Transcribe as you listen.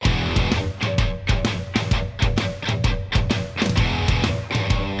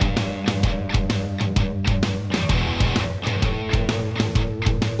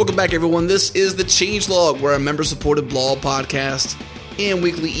back, everyone. This is the Changelog. We're a member-supported blog podcast and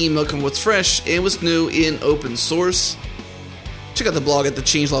weekly email covering what's fresh and what's new in open source. Check out the blog at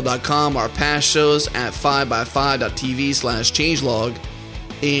thechangelog.com, our past shows at 5by5.tv/changelog.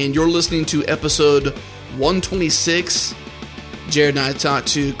 And you're listening to episode 126. Jerod and I talked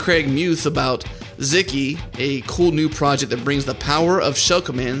to Craig Muth about Xiki, a cool new project that brings the power of shell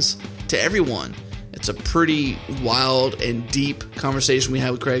commands to everyone. It's a pretty wild and deep conversation we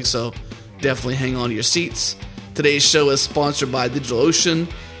had with Craig, so definitely hang on to your seats. Today's show is sponsored by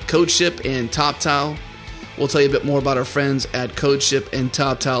DigitalOcean, CodeShip, and TopTal. We'll tell you a bit more about our friends at CodeShip and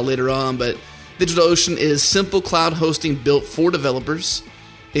TopTal later on, but DigitalOcean is simple cloud hosting built for developers.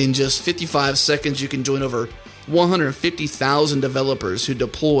 In just 55 seconds, you can join over 150,000 developers who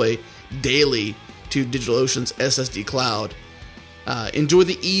deploy daily to DigitalOcean's SSD cloud. Enjoy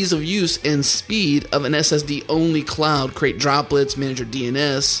the ease of use and speed of an SSD-only cloud. Create droplets, manage your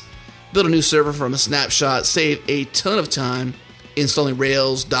DNS, build a new server from a snapshot, save a ton of time installing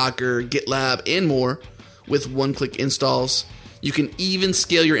Rails, Docker, GitLab, and more with one-click installs. You can even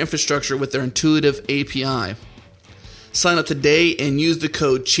scale your infrastructure with their intuitive API. Sign up today and use the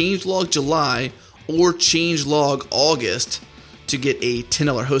code ChangelogJuly or ChangelogAugust to get a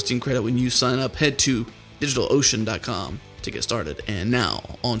 $10 hosting credit when you sign up. Head to DigitalOcean.com to get started. And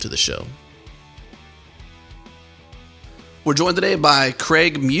now, on to the show. We're joined today by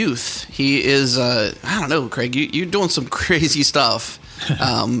Craig Muth. He is, I don't know, Craig, you're doing some crazy stuff.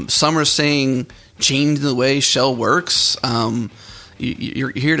 Some are saying changing the way shell works.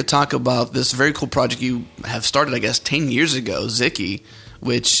 You're here to talk about this very cool project you have started, I guess, 10 years ago, Xiki,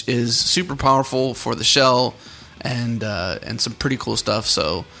 which is super powerful for the shell and some pretty cool stuff.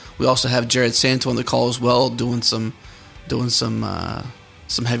 So we also have Jerod Santo on the call as well, doing some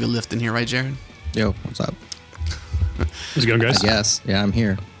heavy lifting here, right, Jerod? Yo, what's up? How's it going, guys? Yes, yeah, I'm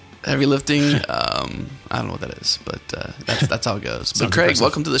here. Heavy lifting. I don't know what that is, but that's how it goes. But Craig, impressive.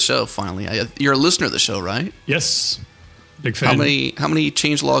 Welcome to the show. Finally, you're a listener of the show, right? Yes, big fan. How many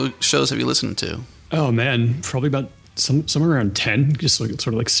Changelog shows have you listened to? Oh man, probably about somewhere around 10. Just sort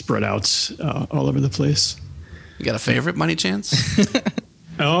of like spread out all over the place. You got a favorite, by any chance?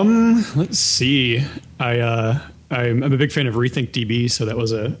 Let's see. I'm a big fan of Rethink DB, so that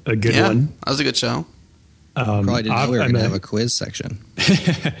was a good one. That was a good show. Probably didn't know we were going to have a quiz section.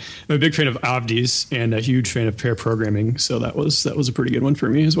 I'm a big fan of Avdi's and a huge fan of pair programming, so that was a pretty good one for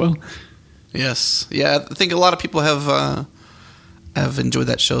me as well. Yes, yeah, I think a lot of people have enjoyed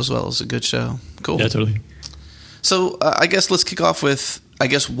that show as well. It's a good show. Cool. Yeah, totally. So I guess let's kick off with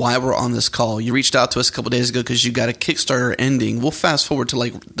why we're on this call. You reached out to us a couple days ago because you got a Kickstarter ending. We'll fast forward to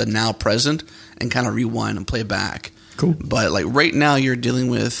like the now present and kind of rewind and play back. Cool. But like right now, you're dealing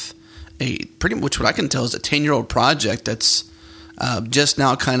with a pretty much what I can tell is a 10-year-old project that's just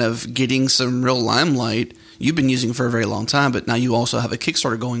now kind of getting some real limelight. You've been using for a very long time, but now you also have a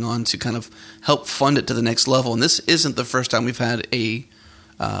Kickstarter going on to kind of help fund it to the next level. And this isn't the first time we've had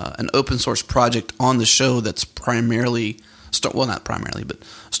an open source project on the show that's primarily not primarily, but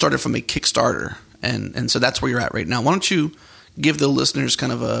started from a Kickstarter. And so that's where you're at right now. Why don't you give the listeners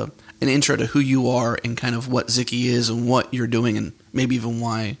kind of an intro to who you are and kind of what Xiki is and what you're doing and maybe even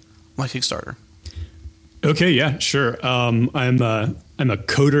why Kickstarter? Okay, yeah, sure. I'm a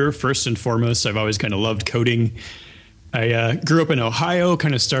coder first and foremost. I've always kind of loved coding. I grew up in Ohio,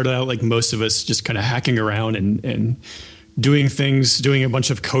 kind of started out like most of us, just kind of hacking around and doing things, doing a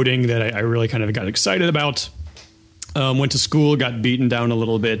bunch of coding that I really kind of got excited about. Went to school, got beaten down a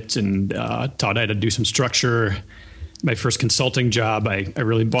little bit, and taught I had to do some structure. My first consulting job, I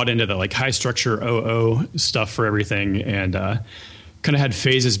really bought into the like high structure OO stuff for everything, and kind of had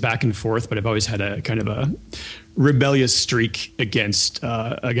phases back and forth. But I've always had a kind of a rebellious streak against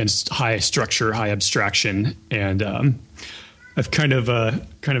high structure, high abstraction, and I've kind of that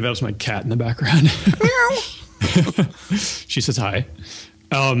was my cat in the background. She says hi.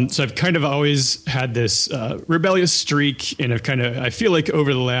 So I've kind of always had this rebellious streak, and I feel like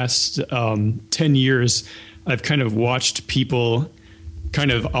over the last 10 years, I've kind of watched people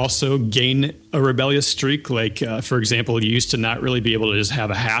kind of also gain a rebellious streak. Like, for example, you used to not really be able to just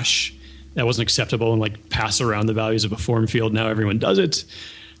have a hash that wasn't acceptable and like pass around the values of a form field. Now everyone does it.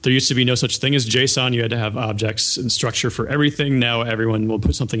 There used to be no such thing as JSON. You had to have objects and structure for everything. Now everyone will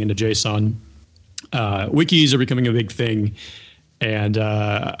put something into JSON. Wikis are becoming a big thing. And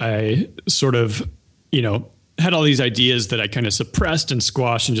I sort of, had all these ideas that I kind of suppressed and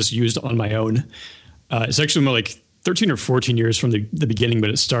squashed and just used on my own. It's actually more like 13 or 14 years from the beginning,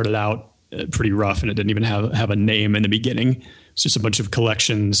 but it started out pretty rough, and it didn't even have a name in the beginning. It's just a bunch of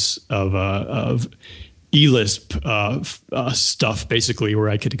collections of eLisp stuff, basically, where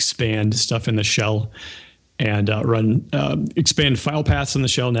I could expand stuff in the shell and expand file paths in the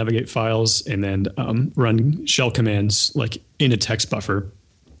shell, navigate files, and then run shell commands like in a text buffer.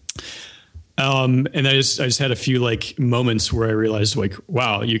 And I just had a few like moments where I realized like,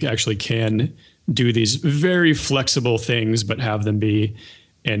 wow, you actually can do these very flexible things, but have them be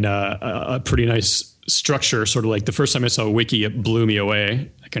in a pretty nice structure. Sort of like the first time I saw a wiki, it blew me away.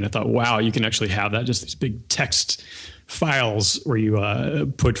 I kind of thought, wow, you can actually have that, just these big text files where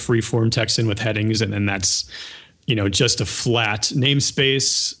you put free form text in with headings, and then that's, just a flat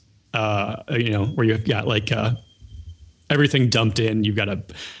namespace, where you've got like everything dumped in. You've got a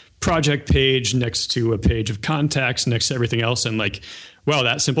project page next to a page of contacts next to everything else, and like, wow,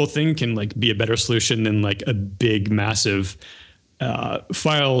 that simple thing can like be a better solution than like a big massive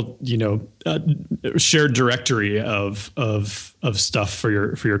file, shared directory of stuff for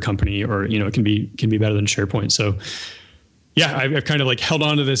your company, or it can be better than SharePoint. So yeah, I've kind of like held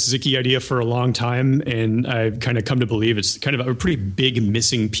on to this Xiki idea for a long time, and I've kind of come to believe it's kind of a pretty big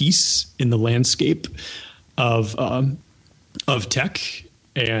missing piece in the landscape of tech.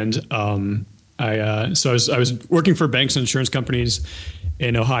 And I was working for banks and insurance companies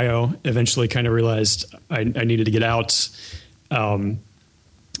in Ohio. Eventually, kind of realized I needed to get out, and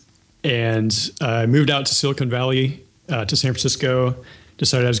I moved out to Silicon Valley, to San Francisco.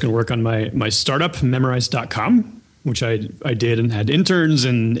 Decided I was going to work on my startup, Memorize.com, which I did, and had interns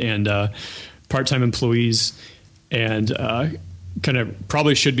and part-time employees, and kind of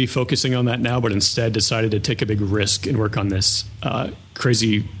probably should be focusing on that now, but instead decided to take a big risk and work on this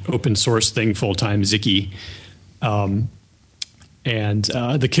crazy open source thing full-time, Xiki. And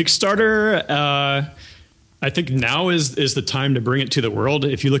the Kickstarter, I think now is the time to bring it to the world.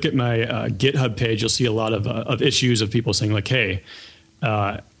 If you look at my GitHub page, you'll see a lot of issues of people saying like, hey,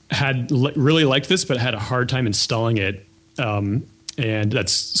 really liked this, but had a hard time installing it. And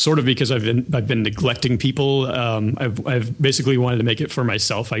that's sort of because I've been neglecting people. I've basically wanted to make it for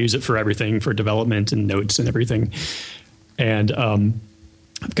myself. I use it for everything, for development and notes and everything. And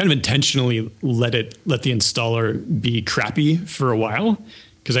I've kind of intentionally let the installer be crappy for a while,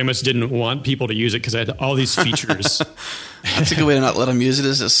 because I almost didn't want people to use it because I had all these features. That's a good way to not let them use it,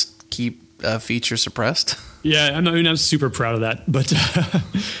 is just keep features suppressed. Yeah, I'm super proud of that. But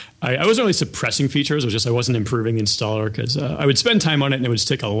I wasn't really suppressing features. It was just I wasn't improving the installer, because I would spend time on it and it would just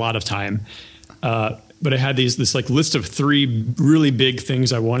take a lot of time. But I had this like list of 3 really big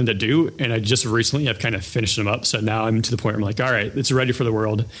things I wanted to do, and I just recently have kind of finished them up. So now I'm to the point where I'm like, all right, it's ready for the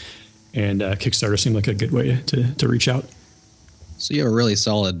world. And Kickstarter seemed like a good way to reach out. So you have a really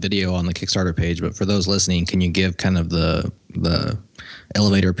solid video on the Kickstarter page, but for those listening, can you give kind of the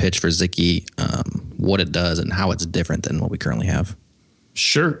elevator pitch for Xiki, what it does and how it's different than what we currently have?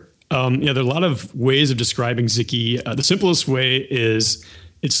 Sure. There are a lot of ways of describing Xiki. The simplest way is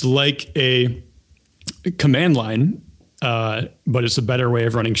it's like a command line, but it's a better way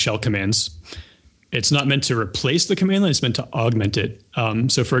of running shell commands. It's not meant to replace the command line. It's meant to augment it.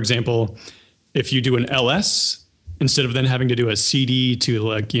 So, for example, if you do an ls, instead of then having to do a cd to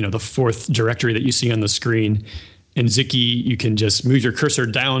the 4th directory that you see on the screen, in Xiki, you can just move your cursor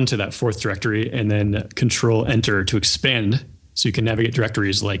down to that 4th directory and then Control Enter to expand. So you can navigate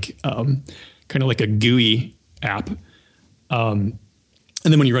directories like kind of like a GUI app. And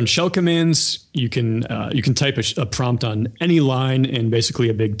then when you run shell commands, you can type a prompt on any line in basically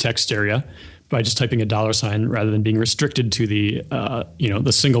a big text area by just typing a $, rather than being restricted to the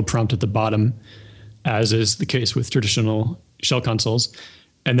the single prompt at the bottom, as is the case with traditional shell consoles.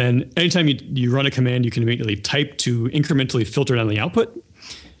 And then anytime you run a command, you can immediately type to incrementally filter down the output.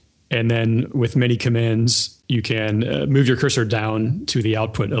 And then with many commands, you can move your cursor down to the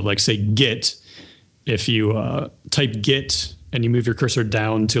output of, like, say, git. If you type git and you move your cursor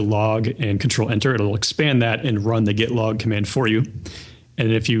down to log and Control Enter, it'll expand that and run the git log command for you.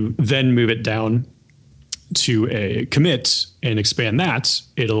 And if you then move it down to a commit and expand that,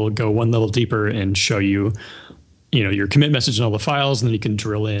 it'll go one level deeper and show you, your commit message and all the files, and then you can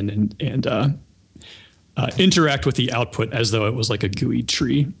drill in and interact with the output as though it was like a GUI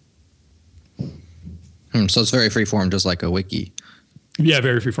tree. So it's very freeform, just like a wiki. Yeah,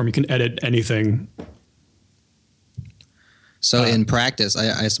 very freeform. You can edit anything. So in practice,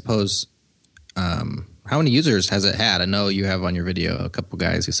 I suppose, how many users has it had? I know you have on your video a couple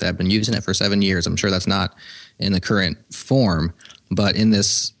guys who said, I've been using it for 7 years. I'm sure that's not in the current form, but in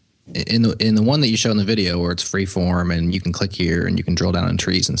the one that you show in the video where it's free form and you can click here and you can drill down in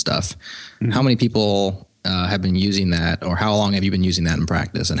trees and stuff, mm-hmm. How many people have been using that, or how long have you been using that in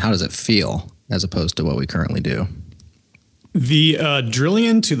practice, and how does it feel as opposed to what we currently do? The drilling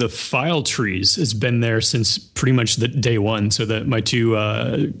into the file trees has been there since pretty much the day one. So that my two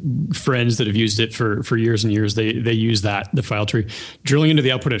friends that have used it for years and years, they use the file tree. Drilling into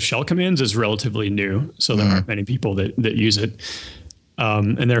the output of shell commands is relatively new, so there aren't many people that use it.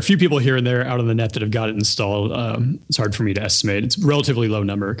 And there are a few people here and there out on the net that have got it installed. It's hard for me to estimate. It's a relatively low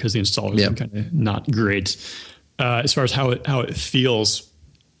number because the installers are kind of not great. As far as how it feels,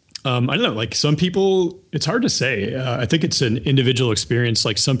 I don't know, like some people, it's hard to say. I think it's an individual experience.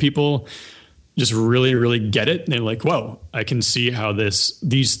 Like some people just really, really get it. And they're like, whoa, I can see how these,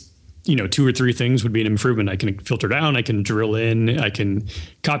 2 or 3 things would be an improvement. I can filter down, I can drill in, I can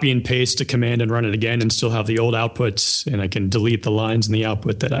copy and paste a command and run it again and still have the old outputs. And I can delete the lines in the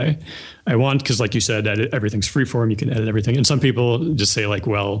output that I want. Cause like you said, everything's freeform. You can edit everything. And some people just say like,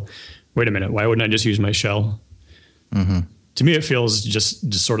 well, wait a minute, why wouldn't I just use my shell? Mm-hmm. To me, it feels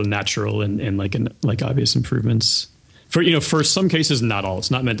just sort of natural and like obvious improvements. For some cases, not all.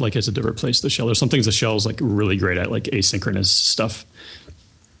 It's not meant like as to replace the shell. There's some things the shell's like really great at, like asynchronous stuff.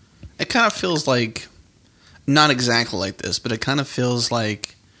 It kind of feels like, not exactly like this, but it kind of feels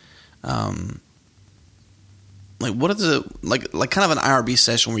like, what is it like kind of an IRB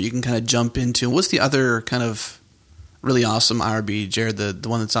session where you can kind of jump into. What's the other kind of really awesome IRB, Jerod, the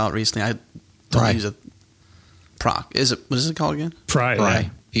one that's out recently? I don't use it. Proc. What is it called again? Pry. Pry.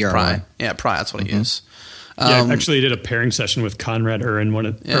 Pry. Yeah, Pry. That's what it is. I actually did a pairing session with Conrad Irwin, one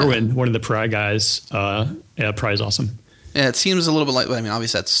of the Pry guys. Pry is awesome. Yeah, it seems a little bit like,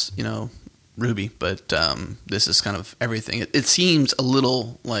 obviously that's, Ruby, but this is kind of everything. It seems a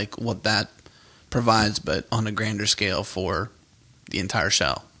little like what that provides, but on a grander scale for the entire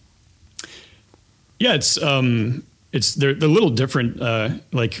shell. Yeah, they're a little different.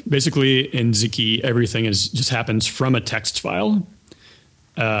 Like basically in Xiki, everything just happens from a text file.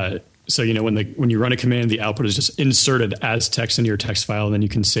 So when you run a command, the output is just inserted as text into your text file, and then you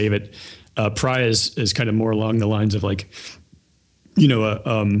can save it. Pry is kind of more along the lines of like, a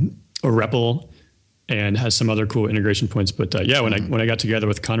REPL, and has some other cool integration points. But when I got together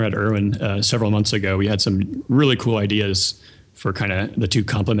with Conrad Irwin several months ago, we had some really cool ideas for kind of the two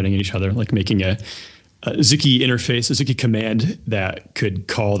complementing each other, like making a Xiki interface, a Xiki command that could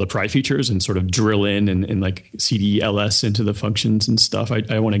call the Pry features and sort of drill in and like CD ls into the functions and stuff.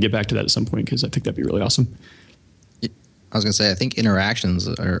 I want to get back to that at some point because I think that'd be really awesome. I was going to say, I think interactions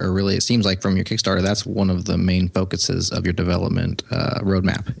are really, it seems like from your Kickstarter, that's one of the main focuses of your development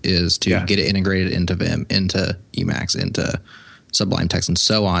roadmap is to get it integrated into Vim, into Emacs, into Sublime Text, and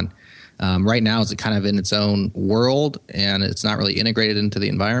so on. Right now, it's kind of in its own world, and it's not really integrated into the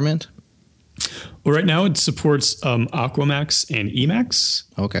environment. Well, right now it supports Aquamax and Emacs.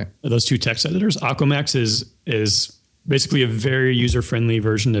 Okay. Those two text editors. Aquamax is basically a very user-friendly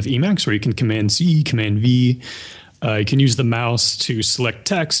version of Emacs where you can Command C, Command V. You can use the mouse to select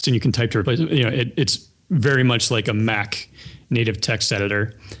text, and you can type to replace it. It's very much like a Mac native text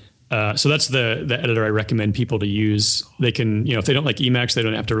editor. So that's the editor I recommend people to use. They can, if they don't like Emacs, they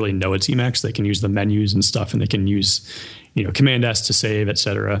don't have to really know it's Emacs. They can use the menus and stuff, and they can use, Command S to save,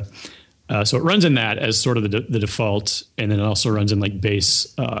 etc. So it runs in that as sort of the default, and then it also runs in like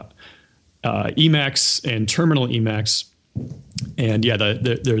base Emacs and terminal Emacs. And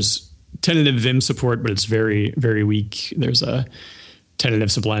there's tentative Vim support, but it's very, very weak. There's a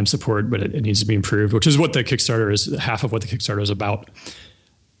tentative Sublime support, but it needs to be improved, which is what the Kickstarter is, half of what the Kickstarter is about.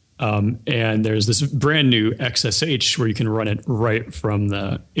 And there's this brand new XSH where you can run it right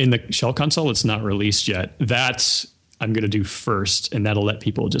in the shell console. It's not released yet. That I'm going to do first, and that'll let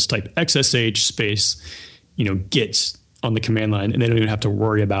people just type XSH space, git on the command line, and they don't even have to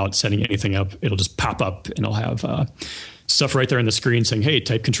worry about setting anything up. It'll just pop up, and I'll have stuff right there on the screen saying, hey,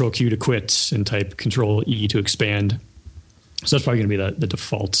 type Control Q to quit and type Control E to expand. So that's probably going to be the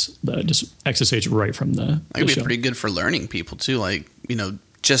default, just XSH right from the That could be pretty good for learning people too. Like,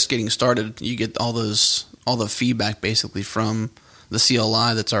 just getting started, you get all the feedback basically from the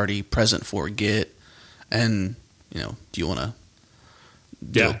CLI that's already present for Git. And, do you want to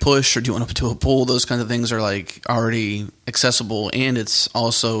do a push or do you want to do a pull? Those kinds of things are like already accessible, and it's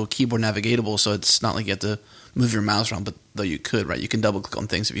also keyboard navigatable. So it's not like you have to move your mouse around, but though you could, right? You can double click on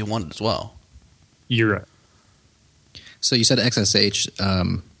things if you wanted as well. You're right. So you said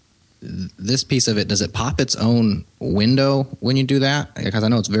XSH. This piece of it, does it pop its own window when you do that? Because I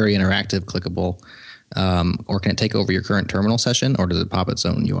know it's very interactive, clickable. Or can it take over your current terminal session, or does it pop its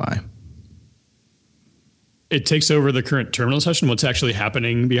own UI? It takes over the current terminal session. What's actually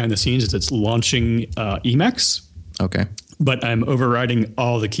happening behind the scenes is it's launching Emacs. Okay. But I'm overriding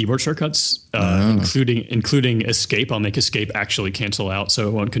all the keyboard shortcuts, including escape. I'll make escape actually cancel out so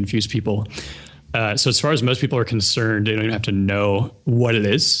it won't confuse people. So as far as most people are concerned, they don't even have to know what it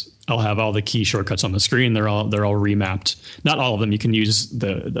is. I'll have all the key shortcuts on the screen. They're all remapped. Not all of them. You can use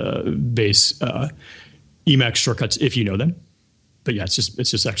the base Emacs shortcuts if you know them. But yeah, it's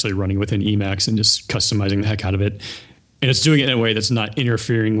just actually running within Emacs and just customizing the heck out of it. And it's doing it in a way that's not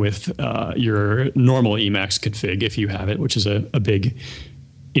interfering with your normal Emacs config if you have it, which is a big,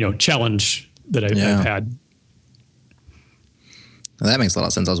 challenge that I've had. Well, that makes a lot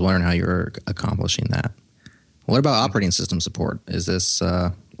of sense. I was wondering how you were accomplishing that. What about operating system support? Is this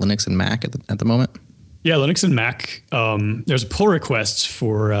Linux and Mac at the moment? Yeah, Linux and Mac. There's pull requests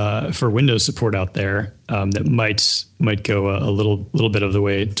for Windows support out there that might go a little bit of the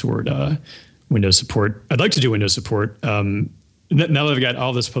way toward Windows support. I'd like to do Windows support. Now that I've got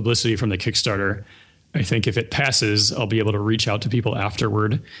all this publicity from the Kickstarter, I think if it passes, I'll be able to reach out to people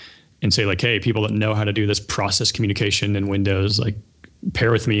afterward and say like, hey, people that know how to do this process communication in Windows, like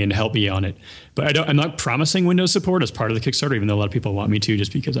pair with me and help me on it. But I'm not promising Windows support as part of the Kickstarter, even though a lot of people want me to,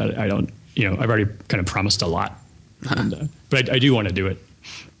 just because I don't, I've already kind of promised a lot. But I do want to do it.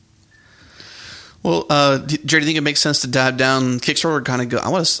 Well, Jerod, do you think it makes sense to dive down Kickstarter? Kind of go. I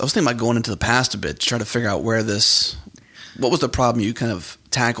was thinking about going into the past a bit to try to figure out what was the problem you kind of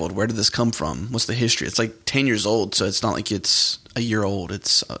tackled? Where did this come from? What's the history? It's like 10 years old, so it's not like it's a year old.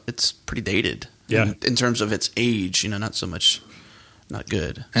 It's pretty dated. Yeah. In terms of its age, not so much. Not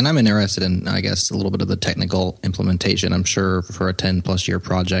good. And I'm interested in, I guess, a little bit of the technical implementation. I'm sure for a 10-plus year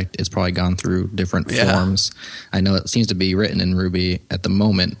project, it's probably gone through different forms. I know it seems to be written in Ruby at the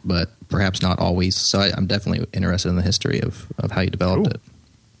moment, but perhaps not always. So I'm definitely interested in the history of how you developed it.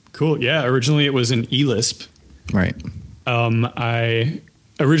 Cool. Yeah. Originally, it was in eLisp. Right. I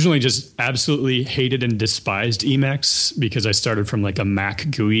originally just absolutely hated and despised Emacs because I started from like a Mac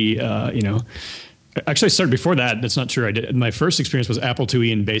GUI, Actually, I started before that. That's not true. I did. My first experience was Apple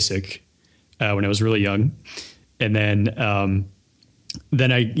IIe in BASIC when I was really young, and then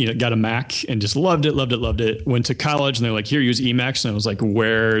I got a Mac and just loved it. Went to college and they're like, "Here, use Emacs," and I was like,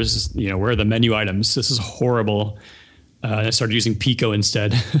 where are the menu items? This is horrible. And I started using Pico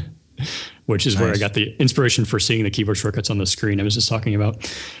instead, which is where I got the inspiration for seeing the keyboard shortcuts on the screen I was just talking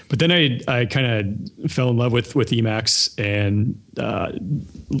about. But then I kind of fell in love with Emacs and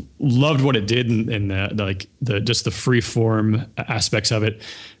loved what it did and just the free form aspects of it.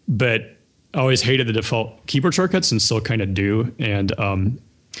 But I always hated the default keyboard shortcuts and still kind of do. And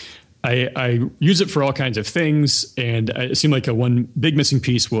I use it for all kinds of things. And it seemed like one big missing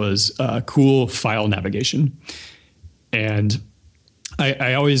piece was cool file navigation. And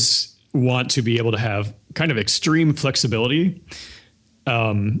I always want to be able to have kind of extreme flexibility.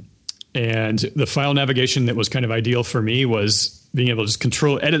 And the file navigation that was kind of ideal for me was being able to just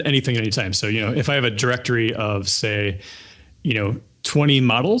edit anything at any time. So, if I have a directory of, say, 20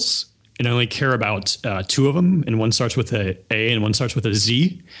 models and I only care about 2 of them, and one starts with a A and one starts with a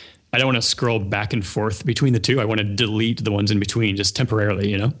Z, I don't want to scroll back and forth between the two. I want to delete the ones in between just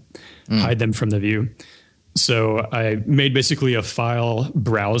temporarily, hide them from the view. So I made basically a file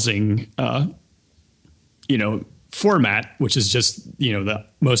browsing, format, which is just, the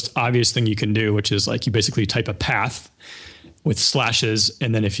most obvious thing you can do, which is like you basically type a path with slashes.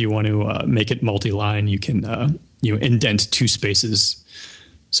 And then if you want to make it multi-line, you can, indent 2 spaces.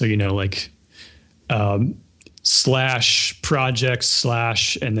 So, slash project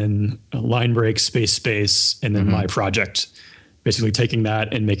slash, and then a line break space, and then my project. Basically taking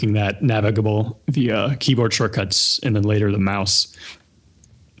that and making that navigable via keyboard shortcuts and then later the mouse.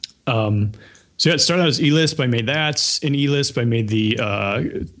 So it started out as eLisp. I made that. In eLisp, I made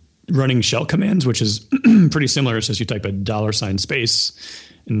the running shell commands, which is pretty similar. It's just you type a $space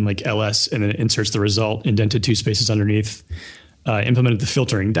and like ls, and then it inserts the result, indented 2 spaces underneath. Implemented the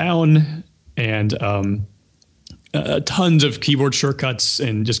filtering down and tons of keyboard shortcuts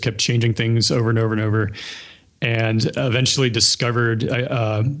and just kept changing things over and over and over. And eventually discovered,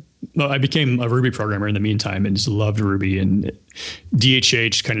 I became a Ruby programmer in the meantime and just loved Ruby, and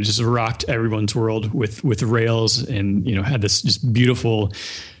DHH kind of just rocked everyone's world with Rails, and, had this just beautiful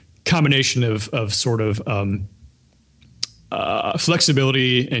combination of sort of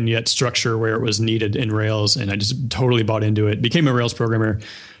flexibility and yet structure where it was needed in Rails. And I just totally bought into it, became a Rails programmer,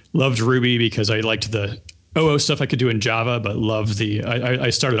 loved Ruby because I liked the OO stuff I could do in Java, but loved I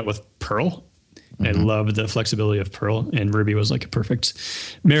started out with Perl. I loved the flexibility of Perl, and Ruby was like a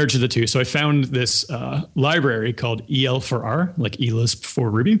perfect marriage of the two. So I found this library called EL4R, like eLisp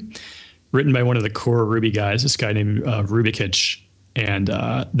for Ruby, written by one of the core Ruby guys, this guy named Rubikitch. And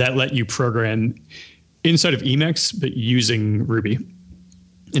that let you program inside of Emacs, but using Ruby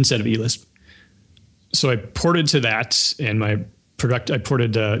instead of eLisp. So I ported to that, and my I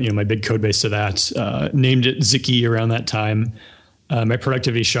ported my big code base to that, named it Xiki around that time. My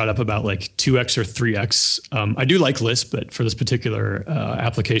productivity shot up about like 2x or 3x. I do like Lisp, but for this particular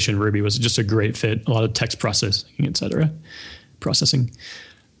application, Ruby was just a great fit. A lot of text processing, processing.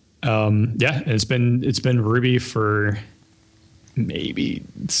 And it's been Ruby for maybe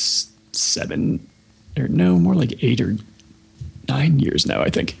 7 or no, more like 8 or 9 years now, I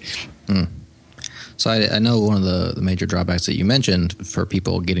think. So I know one of the major drawbacks that you mentioned for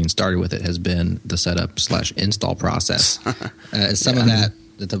people getting started with it has been the setup/install process. Is some of that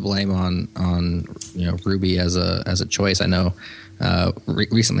to blame on Ruby as a choice? I know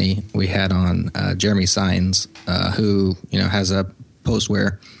recently we had on Jeremy Signs, who has a post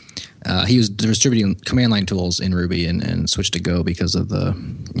where he was distributing command line tools in Ruby and switched to Go because of the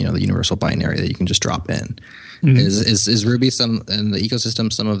the universal binary that you can just drop in. Mm-hmm. Is Ruby in the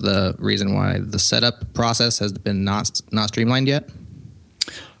ecosystem some of the reason why the setup process has been not streamlined yet?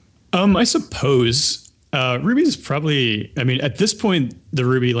 I suppose Ruby is probably. I mean, at this point, the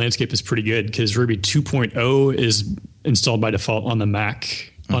Ruby landscape is pretty good because Ruby 2.0 is installed by default on the Mac.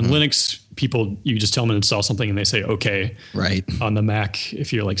 Mm-hmm. On Linux, you just tell them to install something and they say okay. Right. On the Mac,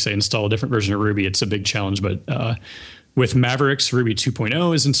 if you say install a different version of Ruby, it's a big challenge, but. With Mavericks, Ruby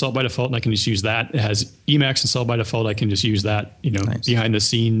 2.0 is installed by default, and I can just use that. It has Emacs installed by default. I can just use that, nice. Behind the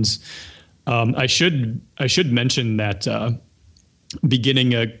scenes. I should mention that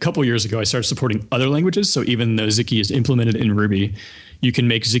beginning a couple years ago, I started supporting other languages. So even though Xiki is implemented in Ruby, you can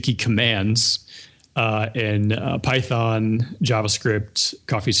make Xiki commands in Python, JavaScript,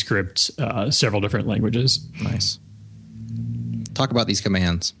 CoffeeScript, several different languages. Nice. Talk about these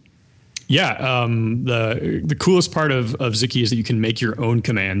commands. Yeah, the coolest part of Xiki is that you can make your own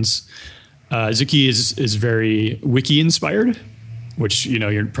commands. Xiki is very wiki inspired, which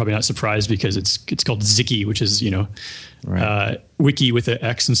you're probably not surprised because it's called Xiki, which is right. Wiki with an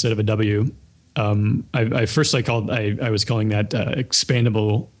X instead of a W. I was calling that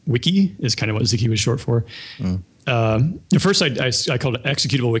expandable wiki is kind of what Xiki was short for. At first I called it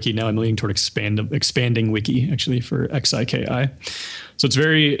executable wiki. Now I'm leaning toward expanding wiki actually for XIKI. So it's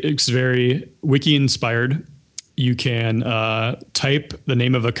very wiki inspired. You can type the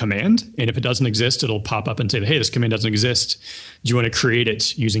name of a command, and if it doesn't exist, it'll pop up and say, "Hey, this command doesn't exist. Do you want to create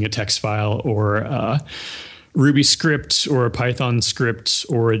it using a text file or a Ruby script or a Python script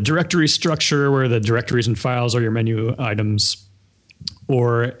or a directory structure where the directories and files are your menu items,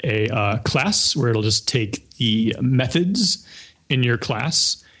 or a class where it'll just take the methods in your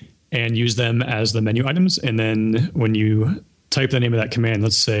class and use them as the menu items, and then when you type the name of that command,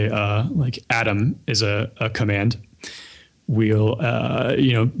 let's say Atom is a command, we'll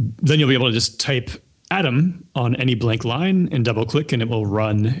then you'll be able to just type Atom on any blank line and double click and it will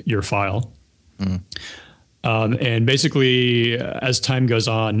run your file. And basically as time goes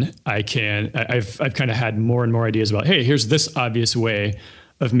on, I've kind of had more and more ideas about, hey, here's this obvious way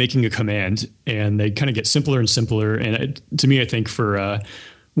of making a command, and they kind of get simpler and simpler. And to me, I think for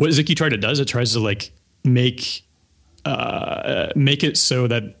what Xiki does, it tries to make it so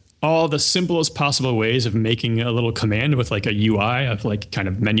that all the simplest possible ways of making a little command with a UI of kind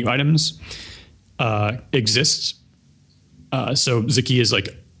of menu items exists. So Xiki is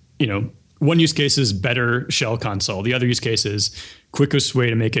one use case is better shell console. The other use case is quickest way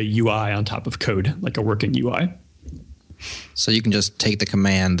to make a UI on top of code, like a working UI. So you can just take the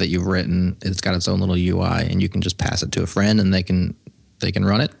command that you've written, it's got its own little UI, and you can just pass it to a friend and they can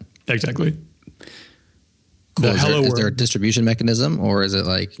run it? Exactly. Cool. Is there a distribution mechanism, or is it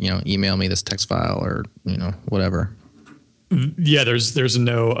email me this text file or whatever? Yeah, there's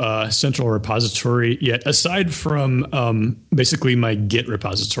no central repository yet, aside from basically my Git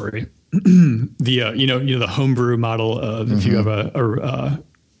repository. The homebrew model of if you have a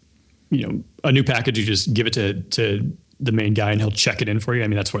new package, you just give it to the main guy and he'll check it in for you. I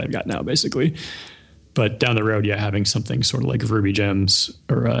mean, that's what I've got now basically. But down the road, having something sort of like Ruby Gems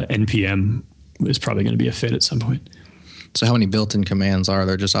or NPM is probably going to be a fit at some point. So how many built-in commands are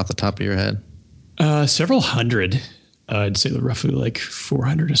there just off the top of your head? Several hundred. I'd say roughly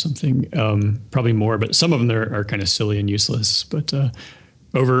 400 or something, probably more, but some of them are kind of silly and useless, but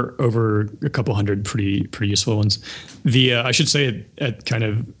over a couple hundred pretty useful ones. I should say at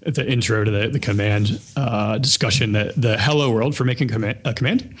the intro to the command discussion, that the hello world for making a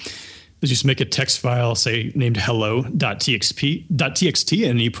command is just make a text file, say named hello.txt,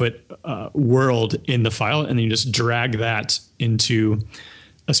 and you put world in the file, and then you just drag that into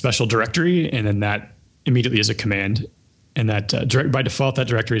a special directory, and then that immediately is a command. And that by default, that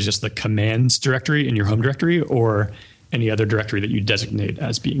directory is just the commands directory in your home directory or any other directory that you designate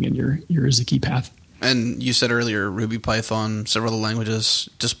as being in your Xiki path. And you said earlier Ruby, Python, several other languages.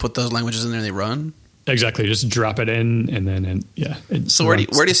 Just put those languages in there and they run? Exactly. Just drop it in and then, So where do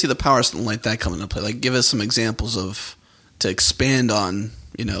you see the power of something like that coming into play? Like, give us some examples to expand on,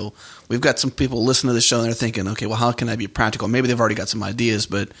 we've got some people listening to the show and they're thinking, okay, well, how can I be practical? Maybe they've already got some ideas,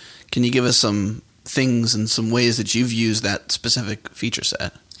 but can you give us some things and some ways that you've used that specific feature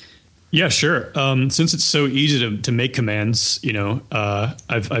set? Yeah, sure. Since it's so easy to make commands,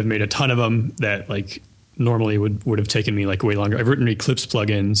 I've made a ton of them that like normally would have taken me like way longer. I've written Eclipse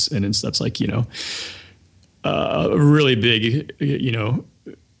plugins, and that's like a really big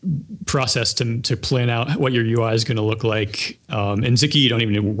process to plan out what your UI is going to look like. In Xiki, you don't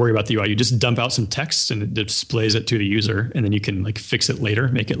even worry about the UI. You just dump out some text and it displays it to the user, and then you can like fix it later,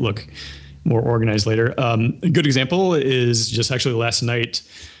 make it look more organized later. A good example is just actually last night.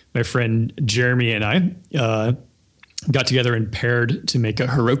 My friend Jeremy and I got together and paired to make a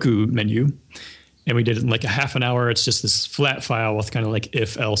Heroku menu. And we did it in like a half an hour. It's just this flat file with kind of like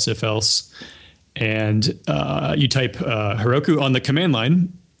if else. And you type Heroku on the command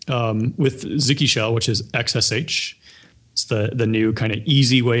line with Xiki shell, which is XSH. It's the new kind of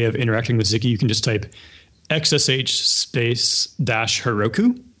easy way of interacting with Xiki. You can just type XSH space dash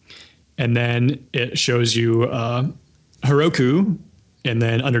Heroku. And then it shows you Heroku. And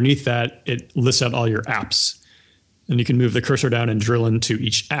then underneath that, it lists out all your apps. And you can move the cursor down and drill into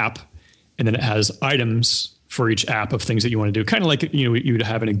each app. And then it has items for each app of things that you want to do, kind of like you would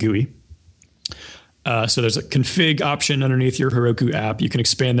have in a GUI. So there's a config option underneath your Heroku app. You can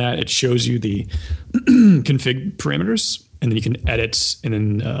expand that. It shows you the config parameters. And then you can edit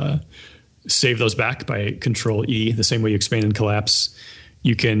and then save those back by Control E, the same way you expand and collapse.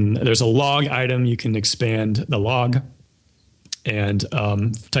 There's a log item. You can expand the log and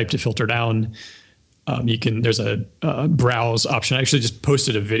type to filter down. There's a browse option. I actually just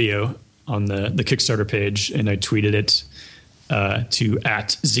posted a video on the Kickstarter page, and I tweeted it to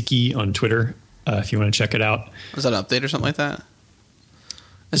 @Xiki on Twitter if you want to check it out. Was that an update or something like that?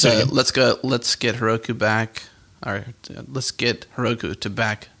 Let's get Heroku back. All right, let's get Heroku to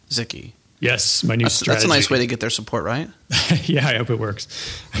back Xiki. Yes, my new strategy. That's a nice way to get their support, right? Yeah, I hope it works.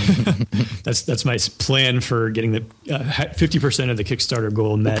 That's my plan for getting the 50% of the Kickstarter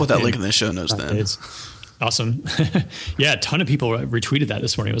goal met. We'll put that link in the show notes then. It's awesome. Yeah, a ton of people retweeted that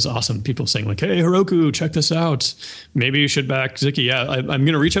this morning. It was awesome. People saying like, hey, Heroku, check this out. Maybe you should back Xiki. Yeah, I'm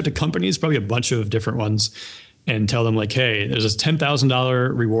going to reach out to companies, probably a bunch of different ones, and tell them like, hey, there's this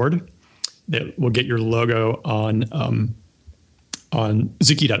 $10,000 reward that will get your logo on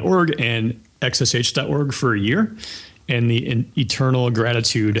Xiki.org and XSH.org for a year, and the eternal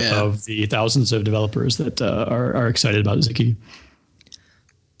gratitude of the thousands of developers that are excited about Xiki.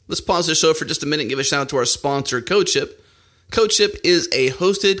 Let's pause the show for just a minute and give a shout out to our sponsor, CodeShip. CodeShip is a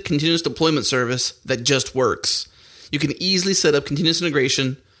hosted continuous deployment service that just works. You can easily set up continuous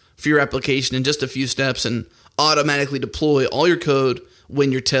integration for your application in just a few steps and automatically deploy all your code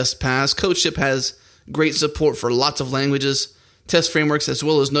when your tests pass. CodeShip has great support for lots of languages, test frameworks, as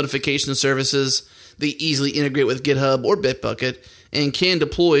well as notification services. They easily integrate with GitHub or Bitbucket and can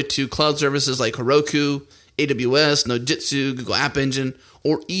deploy to cloud services like Heroku, AWS, Nodejitsu, Google App Engine,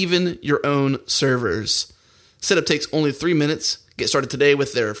 or even your own servers. Setup takes only 3 minutes. Get started today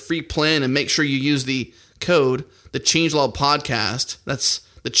with their free plan and make sure you use the code, the Changelog Podcast. That's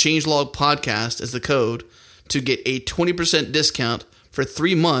the Changelog Podcast as the code to get a 20% discount for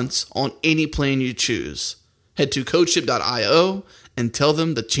 3 months on any plan you choose. Head to codeship.io and tell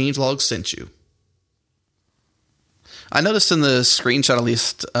them the Changelog sent you. I noticed in the screenshot, at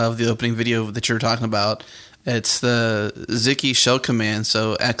least, of the opening video that you were talking about, it's the Xiki shell command,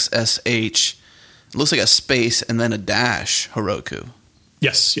 so XSH. It looks like a space and then a dash Heroku.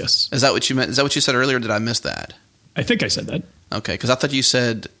 Yes. Is that what you meant? Is that what you said earlier, or did I miss that? I think I said that. Okay, because I thought you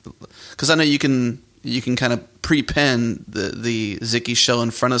said... Because I know you can kind of pre-pen the Xiki shell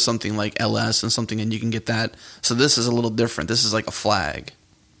in front of something like ls and something, and you can get that. So this is a little different. This is like a flag.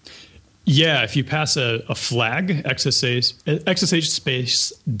 Yeah, if you pass a flag, XSH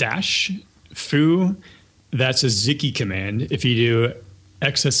space dash foo, that's a Xiki command. If you do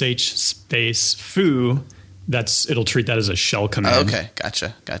XSH space foo, it'll treat that as a shell command. Oh, okay,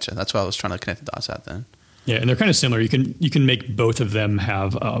 gotcha. That's why I was trying to connect the dots out then. Yeah, and they're kind of similar. You can make both of them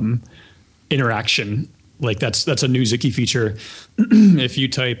have interaction. Like that's a new Xiki feature. If you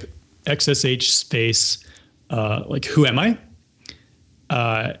type XSH space like who am I,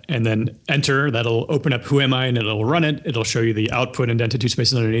 and then enter, that'll open up who am I, and it'll run it. It'll show you the output indented 2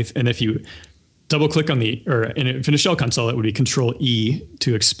 spaces underneath. And if you double click on in a shell console, it would be Control E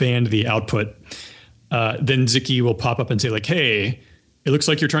to expand the output. Then Xiki will pop up and say like, hey, it looks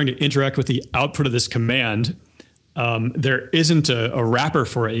like you're trying to interact with the output of this command. There isn't a wrapper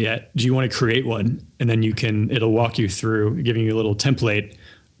for it yet. Do you want to create one? And then it'll walk you through, giving you a little template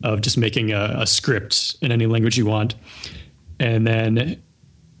of just making a script in any language you want. And then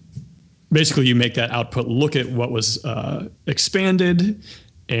basically you make that output look at what was expanded,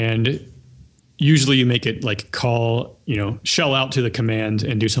 and usually you make it like call, shell out to the command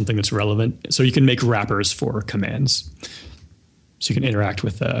and do something that's relevant. So you can make wrappers for commands. So you can interact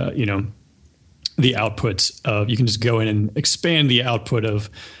with, the output of, you can just go in and expand the output of,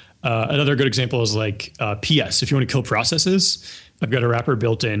 another good example is like PS. If you want to kill processes, I've got a wrapper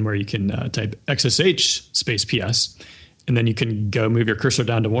built in where you can type XSH space PS, and then you can go move your cursor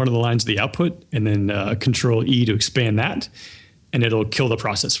down to one of the lines of the output, and then Control E to expand that, and it'll kill the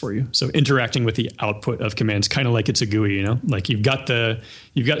process for you. So interacting with the output of commands, kind of like it's a GUI, like you've got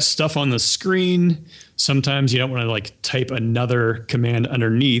stuff on the screen. Sometimes you don't want to like type another command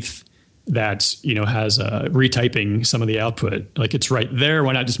underneath that, has retyping some of the output. Like it's right there.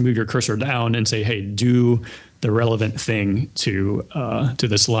 Why not just move your cursor down and say, hey, do the relevant thing to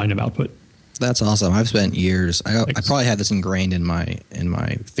this line of output? That's awesome. I've spent years. I probably had this ingrained in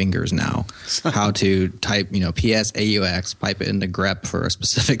my fingers now. How to type, PS AUX, pipe it into grep for a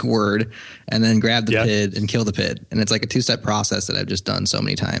specific word, and then grab the PID and kill the PID. And it's like a 2-step process that I've just done so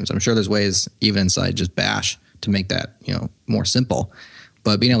many times. I'm sure there's ways even inside just Bash to make that more simple.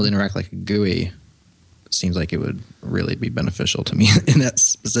 But being able to interact like a GUI seems like it would really be beneficial to me in that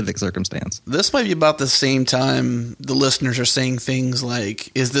specific circumstance. This might be about the same time the listeners are saying things like,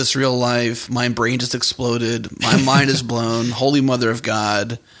 is this real life? My brain just exploded. My mind is blown. Holy Mother of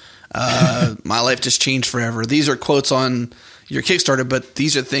God. My life just changed forever. These are quotes on your Kickstarter, but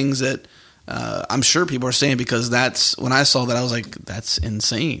these are things that I'm sure people are saying, because that's when I saw that, I was like, that's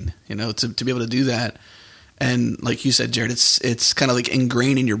insane, to be able to do that. And like you said, Jerod, it's kind of like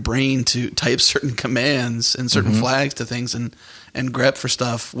ingrained in your brain to type certain commands and certain flags to things and grep for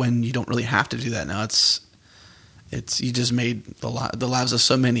stuff when you don't really have to do that now. It's you just made the lives of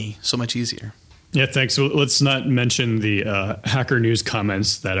so much easier. Yeah, thanks. Well, let's not mention the Hacker News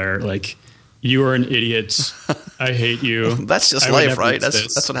comments that are like, "You are an idiot. I hate you." That's just life, right?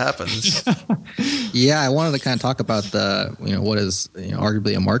 That's what happens. Yeah, I wanted to kind of talk about the, what is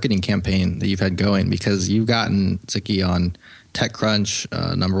arguably a marketing campaign that you've had going, because you've gotten Xiki on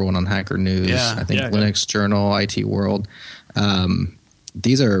TechCrunch, number one on Hacker News, I think Linux Journal, IT World.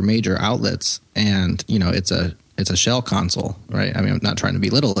 These are major outlets, and it's a shell console, right? I mean, I'm not trying to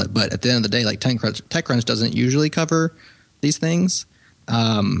belittle it, but at the end of the day, like TechCrunch doesn't usually cover these things.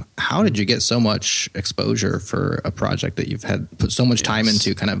 How did you get so much exposure for a project that you've had put so much time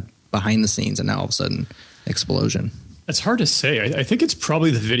into, kind of behind the scenes, and now all of a sudden explosion? It's hard to say. I think it's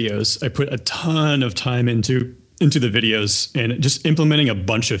probably the videos. I put a ton of time into the videos and just implementing a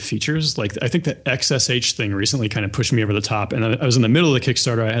bunch of features. Like I think the XSH thing recently kind of pushed me over the top. And I was in the middle of the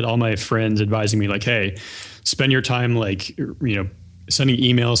Kickstarter. I had all my friends advising me like, hey, spend your time like, sending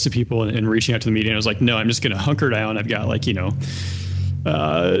emails to people and reaching out to the media. And I was like, no, I'm just going to hunker down. I've got like,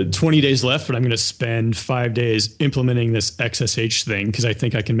 20 days left, but I'm going to spend 5 days implementing this XSH thing, because I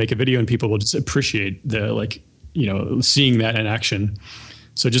think I can make a video and people will just appreciate the seeing that in action.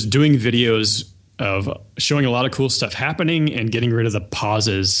 So just doing videos of showing a lot of cool stuff happening and getting rid of the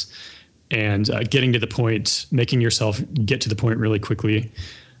pauses and getting to the point, making yourself get to the point really quickly.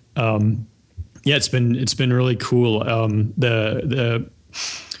 It's been really cool. The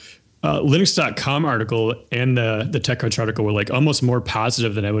Linux.com article and the TechCrunch article were like almost more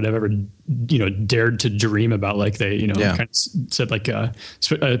positive than I would have ever, dared to dream about. Like they, kind of said like,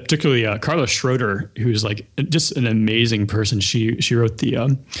 particularly Carla Schroeder, who's like just an amazing person. She wrote the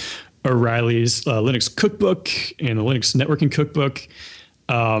O'Reilly's Linux cookbook and the Linux networking cookbook.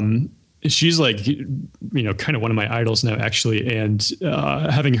 She's like, kind of one of my idols now, actually. And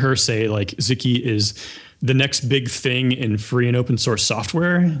having her say like Xiki is the next big thing in free and open source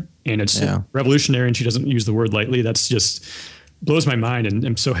software, and it's revolutionary, and she doesn't use the word lightly. That's just blows my mind, and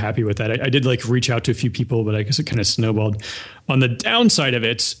I'm so happy with that. I did like reach out to a few people, but I guess it kind of snowballed. On the downside of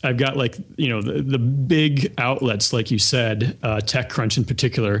it, I've got like, the big outlets, like you said, TechCrunch in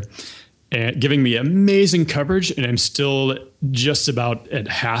particular, and giving me amazing coverage, and I'm still just about at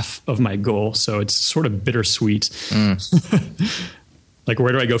half of my goal. So it's sort of bittersweet. Like,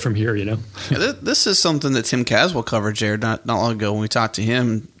 where do I go from here, This is something that Tim Caswell covered, Jerod, not long ago when we talked to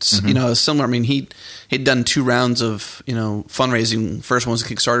him. Similar. I mean, he'd done 2 rounds of, fundraising. First one was a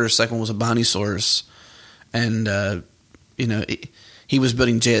Kickstarter. Second one was a bounty source. And, he was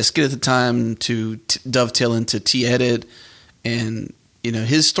building JSKit at the time to dovetail into T-Edit. And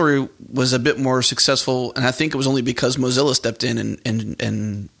his story was a bit more successful, and I think it was only because Mozilla stepped in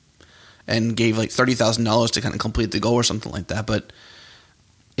and gave like $30,000 to kind of complete the goal or something like that. But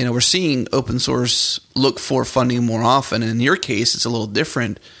we're seeing open source look for funding more often. And in your case, it's a little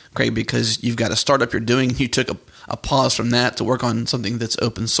different, Craig, because you've got a startup you're doing. You took a pause from that to work on something that's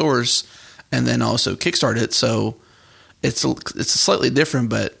open source, and then also kickstart it. So it's slightly different,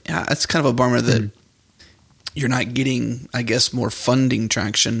 but yeah, it's kind of a bummer that you're not getting, I guess, more funding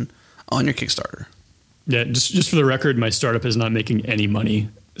traction on your Kickstarter. Yeah, just for the record, my startup is not making any money,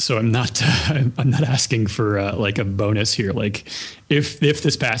 so I'm not asking for like a bonus here. Like, if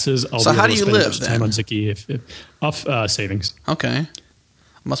this passes, I'll so be how able do to you spend live then? time on Xiki if off savings. Okay,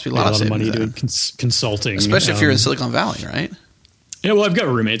 must be a lot of money then. doing consulting, especially if you're in Silicon Valley, right? Yeah, well, I've got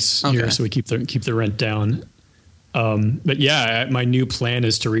roommates here, so we keep the rent down. But yeah, my new plan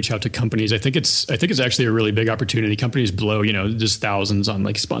is to reach out to companies. I think it's actually a really big opportunity. Companies blow, just thousands on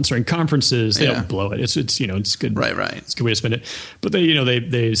like sponsoring conferences. They don't blow it. It's good. Right. It's a good way to spend it. But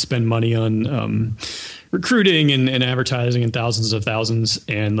they spend money on recruiting and advertising and thousands of thousands.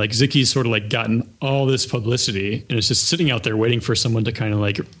 And like Xiki's sort of like gotten all this publicity, and it's just sitting out there waiting for someone to kind of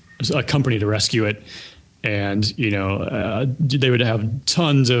like a company to rescue it. And they would have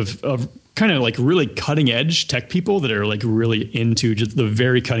tons of kind of like really cutting edge tech people that are like really into just the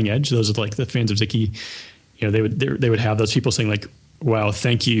very cutting edge. Those are like the fans of Xiki. They would have those people saying like, "Wow,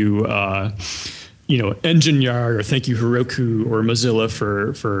 thank you, Engine Yard, or thank you Heroku or Mozilla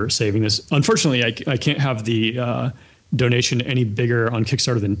for saving this." Unfortunately, I can't have the donation any bigger on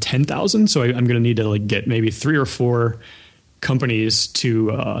Kickstarter than 10,000. So I'm going to need to like get maybe 3 or 4 companies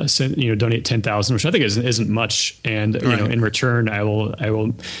to donate 10,000, which I think isn't much. And in return, I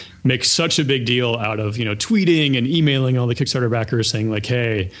will make such a big deal out of tweeting and emailing all the Kickstarter backers saying like,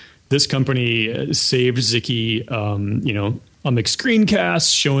 "Hey, this company saved Xiki." I'll make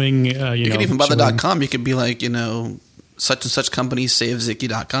screencasts showing. You can even buy the .com. You could be like such and such company saved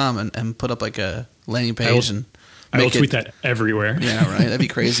Xiki.com and put up like a landing page I will tweet that everywhere. Yeah, right. That'd be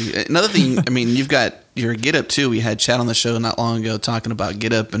crazy. Another thing, I mean, you've got your GitHub too. We had Chad on the show not long ago talking about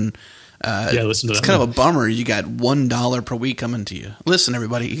GitHub, and listen to that. It's kind of a bummer. You got $1 per week coming to you. Listen,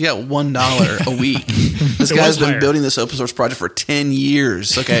 everybody, you got $1 a week. This guy's been building this open source project for 10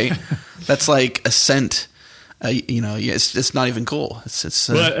 years. Okay, that's like a cent. It's not even cool.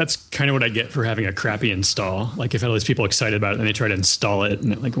 Well, that's kind of what I get for having a crappy install. Like if all these people excited about it and they try to install it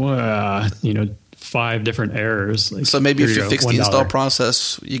and like, 5 different errors. Like, so maybe if you fix the install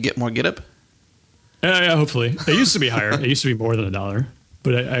process, you get more GitHub? Yeah, hopefully. It used to be higher. It used to be more than $1.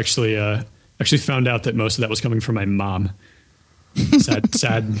 But I actually found out that most of that was coming from my mom.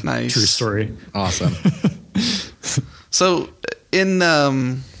 Sad nice. True story. Awesome. So on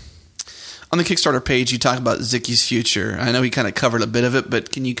the Kickstarter page, you talk about Xiki's future. I know we kind of covered a bit of it,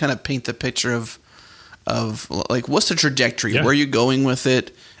 but can you kind of paint the picture of like what's the trajectory? Yeah. Where are you going with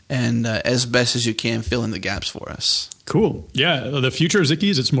it? And as best as you can, fill in the gaps for us. Cool. Yeah. The future of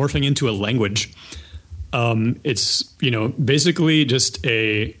Xiki's, it's morphing into a language. It's, basically just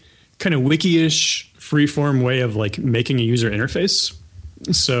a kind of wiki-ish free-form way of like making a user interface.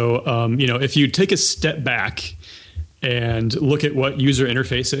 So, if you take a step back and look at what user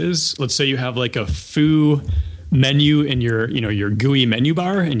interface is, let's say you have like a foo menu in your GUI menu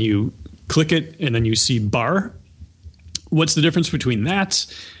bar and you click it and then you see bar. What's the difference between that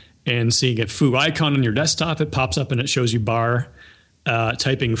and seeing a foo icon on your desktop? It pops up and it shows you bar.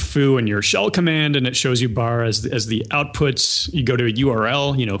 Typing foo in your shell command and it shows you bar as the outputs. You go to a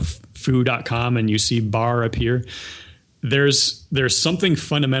URL, foo.com, and you see bar appear. There's something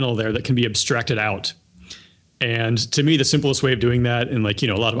fundamental there that can be abstracted out. And to me, the simplest way of doing that, and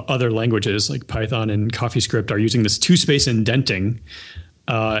a lot of other languages like Python and CoffeeScript are using this 2-space indenting.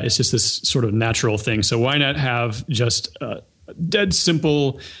 It's just this sort of natural thing. So why not have just dead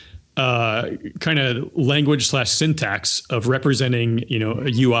simple kind of language/syntax of representing,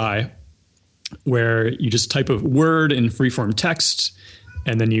 a UI where you just type a word in freeform text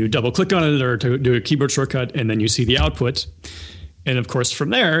and then you double click on it or to do a keyboard shortcut and then you see the output. And of course, from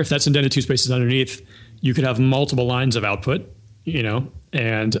there, if that's indented 2 spaces underneath, you could have multiple lines of output, and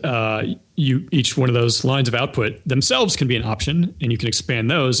each one of those lines of output themselves can be an option, and you can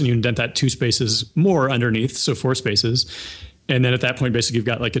expand those and you indent that 2 spaces more underneath, so 4 spaces. And then at that point, basically, you've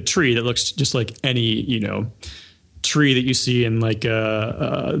got like a tree that looks just like any, tree that you see in like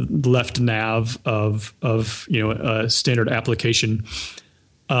a left nav of a standard application.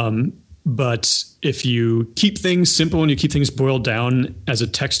 But if you keep things simple and you keep things boiled down as a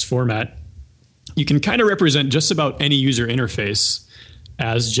text format, you can kind of represent just about any user interface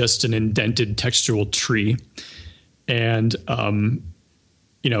as just an indented textual tree. And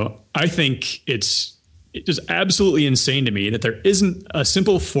I think it's just absolutely insane to me that there isn't a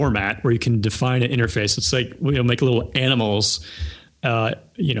simple format where you can define an interface. It's like, make little animals,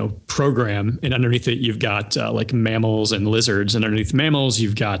 program, and underneath it you've got like mammals and lizards, and underneath mammals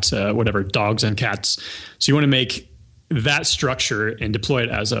you've got dogs and cats. So you want to make that structure and deploy it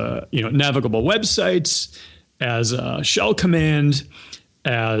as a navigable website, as a shell command,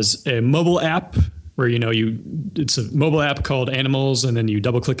 as a mobile app where it's a mobile app called Animals, and then you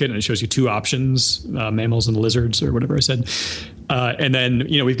double click it and it shows you two options, mammals and lizards, or whatever I said. And then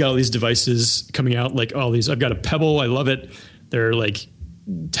we've got all these devices coming out, like all these. I've got a Pebble, I love it. There are like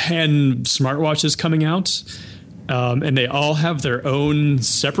 10 smartwatches coming out, and they all have their own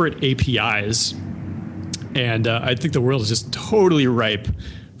separate APIs. And I think the world is just totally ripe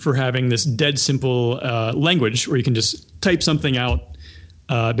for having this dead simple language where you can just type something out,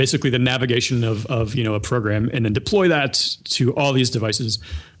 basically the navigation of a program, and then deploy that to all these devices.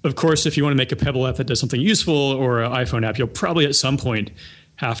 Of course, if you want to make a Pebble app that does something useful, or an iPhone app, you'll probably at some point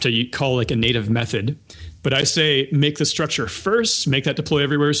have to call like a native method. But I say make the structure first, make that deploy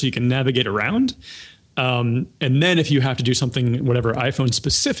everywhere so you can navigate around. And then if you have to do something, whatever iPhone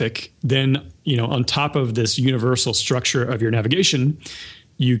specific, then, on top of this universal structure of your navigation,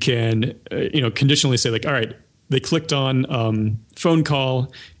 you can, conditionally say like, all right, they clicked on phone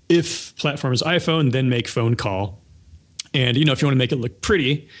call. If platform is iPhone, then make phone call. And, if you want to make it look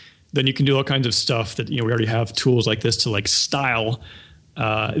pretty, then you can do all kinds of stuff that, we already have tools like this to like style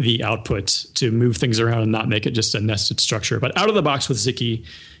the output to move things around and not make it just a nested structure. But out of the box with Xiki,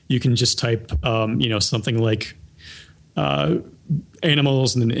 you can just type, something like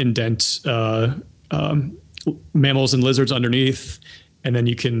animals and then indent mammals and lizards underneath. And then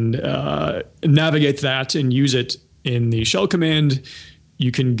you can navigate that and use it in the shell command.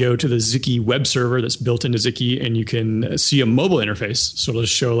 You can go to the Xiki web server that's built into Xiki, and you can see a mobile interface. So it'll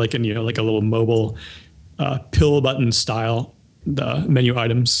show like a little mobile pill button style, the menu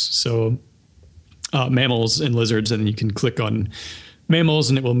items. So mammals and lizards, and then you can click on mammals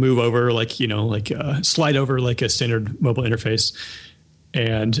and it will move over slide over like a standard mobile interface.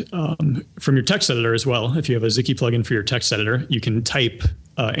 And from your text editor as well, if you have a Xiki plugin for your text editor, you can type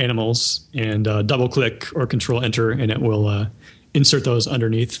animals and double click or control enter, and it will insert those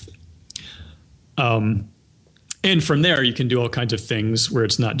underneath. And from there, you can do all kinds of things where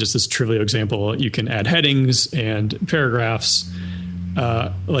it's not just this trivial example. You can add headings and paragraphs.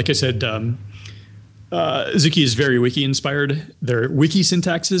 Like I said, Xiki is very wiki inspired. There are wiki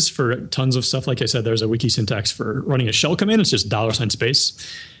syntaxes for tons of stuff. Like I said, there's a wiki syntax for running a shell command. It's just $ space.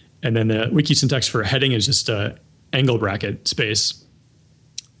 And then the wiki syntax for a heading is just a angle bracket space.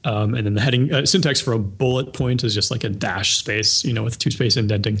 And then the heading syntax for a bullet point is just like a dash space, with 2 space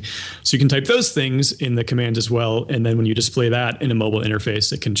indenting. So you can type those things in the command as well. And then when you display that in a mobile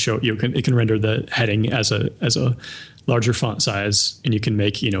interface, it can show it can render the heading as a larger font size, and you can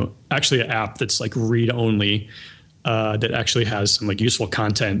make actually an app that's like read only, that actually has some like useful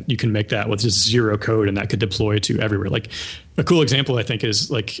content. You can make that with just 0 code, and that could deploy to everywhere. Like a cool example I think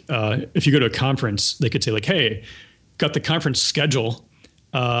is like if you go to a conference, they could say like, hey, got the conference schedule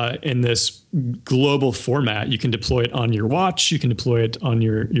in this global format. You can deploy it on your watch, you can deploy it on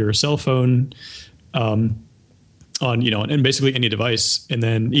your cell phone, on and basically any device. And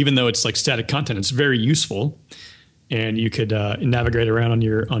then even though it's like static content, it's very useful. And you could navigate around on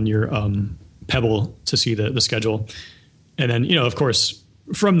your Pebble to see the schedule. And then, of course,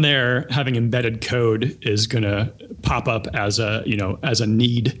 from there, having embedded code is going to pop up as a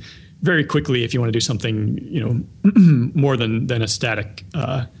need very quickly if you want to do something, more than a static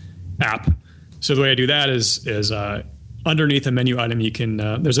app. So the way I do that is underneath a menu item, you can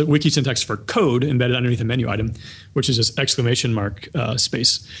there's a wiki syntax for code embedded underneath a menu item, which is this exclamation mark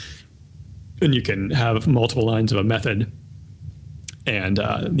space. And you can have multiple lines of a method, and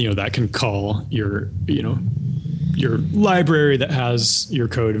that can call your library that has your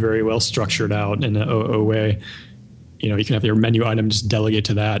code very well structured out in an OO way. You can have your menu item just delegate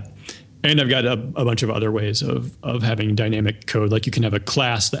to that. And I've got a bunch of other ways of having dynamic code. Like you can have a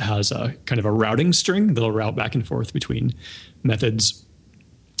class that has a kind of a routing string that'll route back and forth between methods,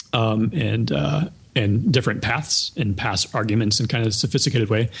 and different paths and pass arguments in kind of a sophisticated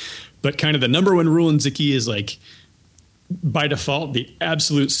way. But kind of the number one rule in Xiki is like, by default, the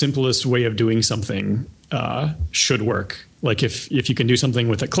absolute simplest way of doing something should work. Like if you can do something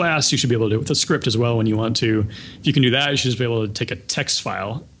with a class, you should be able to do it with a script as well when you want to. If you can do that, you should just be able to take a text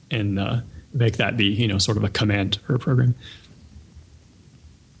file and make that be, sort of a command or a program.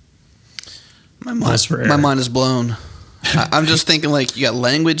 My mind is blown. I'm just thinking like you got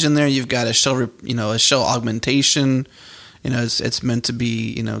language in there, you've got a shell, a shell augmentation, it's meant to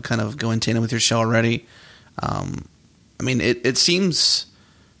be, kind of go in tandem with your show already. It seems,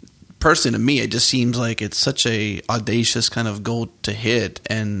 personally to me, it just seems like it's such a audacious kind of goal to hit,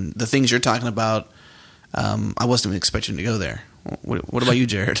 and the things you're talking about, I wasn't even expecting to go there. What about you,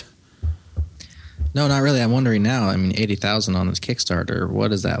 Jerod? No, not really. I'm wondering now. 80,000 on this Kickstarter.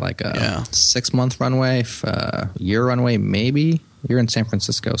 What is that, like a 6-month runway, year runway? Maybe. You're in San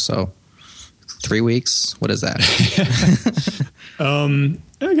Francisco, so 3 weeks. What is that? Okay.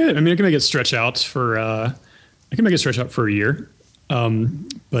 I can make it stretch out for. I can make it stretch out for a year.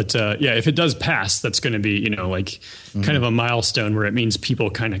 But if it does pass, that's going to be kind of a milestone where it means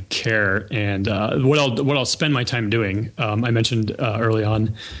people kind of care. And what I'll spend my time doing. I mentioned early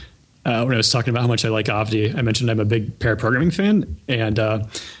on. When I was talking about how much I like Avdi, I mentioned I'm a big pair programming fan. And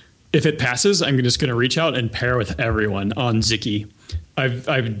if it passes, I'm just going to reach out and pair with everyone on Xiki.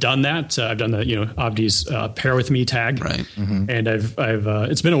 I've done that. I've done the Avdi's pair with me tag, right? Mm-hmm. And I've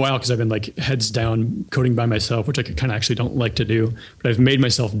it's been a while because I've been like heads down coding by myself, which I kind of actually don't like to do. But I've made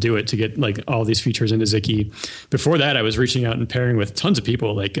myself do it to get like all these features into Xiki. Before that, I was reaching out and pairing with tons of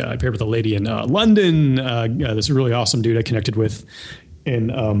people. Like I paired with a lady in London, this really awesome dude I connected with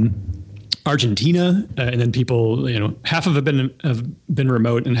in Argentina, and then people, half of it have been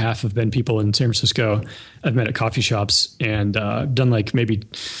remote and half have been people in San Francisco. I've met at coffee shops and done like maybe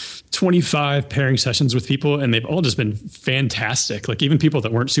 25 pairing sessions with people, and they've all just been fantastic. Like even people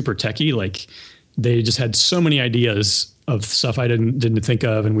that weren't super techie, like they just had so many ideas of stuff I didn't think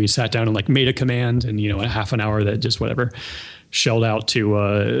of, and we sat down and like made a command, and a half an hour that just whatever shelled out to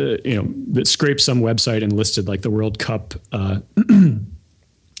that scraped some website and listed like the World Cup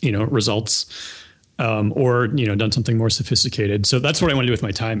results, or done something more sophisticated. So that's what I want to do with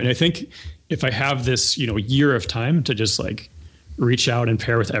my time. And I think if I have this year of time to just like reach out and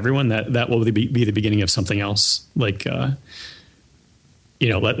pair with everyone, that will be the beginning of something else. Like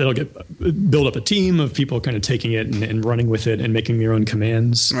that'll build up a team of people kind of taking it and running with it and making their own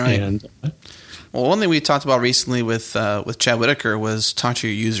commands. Right. And well, one thing we talked about recently with Chad Whitaker was talk to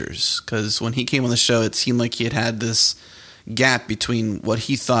your users, because when he came on the show, it seemed like he had this gap between what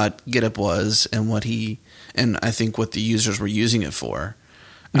he thought GitHub was and I think what the users were using it for.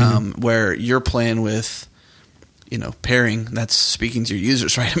 Where you're playing with, pairing, that's speaking to your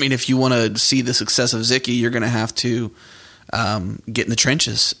users, right? If you want to see the success of Xiki, you're going to have to get in the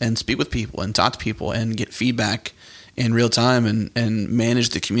trenches and speak with people and talk to people and get feedback in real time and manage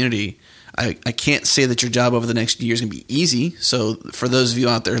the community. I can't say that your job over the next year is going to be easy. So for those of you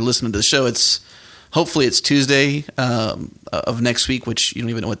out there listening to the show, hopefully it's Tuesday of next week, which you don't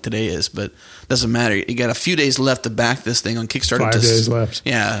even know what today is, but doesn't matter. You got a few days left to back this thing on Kickstarter. 5 days left.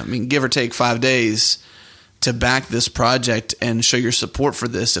 Yeah, give or take 5 days to back this project and show your support for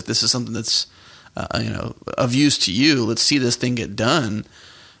this. If this is something that's of use to you, let's see this thing get done.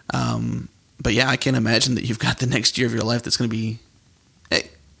 But yeah, I can't imagine that you've got the next year of your life that's going to be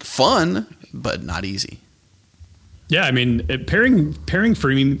fun, but not easy. Yeah, pairing for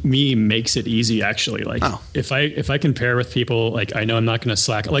me makes it easy, actually. Like if I can pair with people, like I know I'm not going to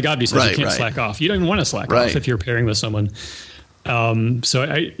slack. Like obviously you can't slack off. You don't even want to slack off if you're pairing with someone. So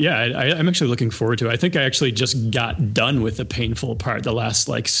I'm actually looking forward to it. I think I actually just got done with the painful part, the last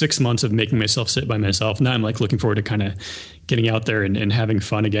like 6 months of making myself sit by myself. Now I'm like looking forward to kind of getting out there and having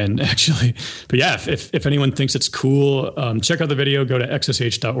fun again, actually. But yeah, if anyone thinks it's cool, check out the video, go to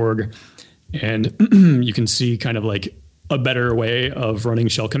xsh.org. And you can see kind of like a better way of running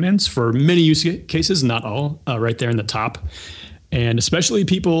shell commands for many use cases, not all, right there in the top. And especially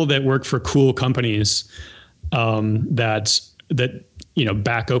people that work for cool companies that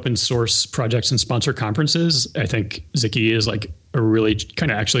back open source projects and sponsor conferences. I think Xiki is like a really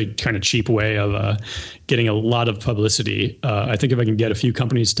kind of cheap way of getting a lot of publicity. I think if I can get a few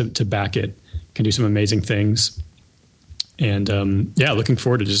companies to back it, can do some amazing things. And looking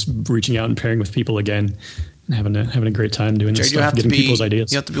forward to just reaching out and pairing with people again and having a great time doing this stuff, getting people's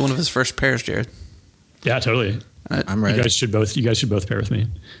ideas. You have to be one of his first pairs, Jerod. Yeah, totally. I'm ready. You guys should both pair with me.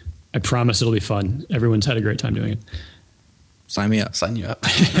 I promise it'll be fun. Everyone's had a great time doing it. Sign me up. Sign you up.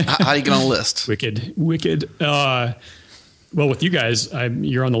 How do you get on the list? Wicked. Well, with you guys,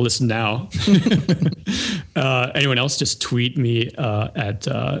 you're on the list now. Anyone else, just tweet me at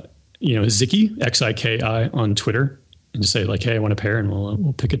Xiki, Xiki on Twitter. And just say like, hey, I want to pair, and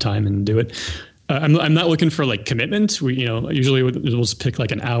we'll pick a time and do it. I'm not looking for like commitment. We usually we'll just pick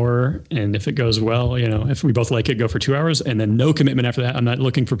like an hour, and if it goes well, if we both like it, go for 2 hours, and then no commitment after that. I'm not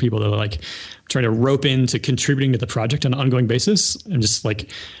looking for people to like try to rope into contributing to the project on an ongoing basis. I'm just like,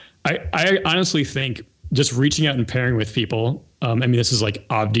 I honestly think just reaching out and pairing with people. I mean, this is like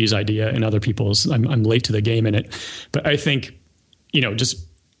Avdi's idea and other people's. I'm late to the game in it, but I think, just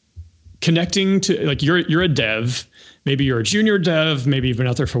connecting to, like, you're a dev, maybe you're a junior dev, maybe you've been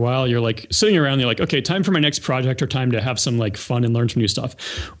out there for a while. You're like sitting around, you're like, okay, time for my next project or time to have some like fun and learn some new stuff.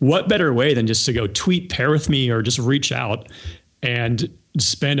 What better way than just to go tweet, pair with me, or just reach out and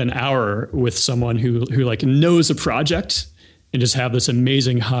spend an hour with someone who like knows a project and just have this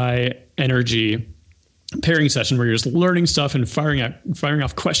amazing high energy pairing session where you're just learning stuff and firing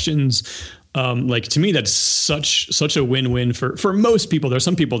off questions. Like, to me, that's such a win-win for most people. There's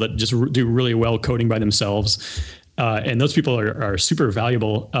some people that just do really well coding by themselves. And those people are super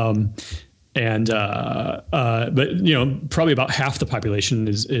valuable. But probably about half the population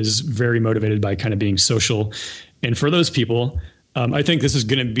is very motivated by kind of being social. And for those people, I think this is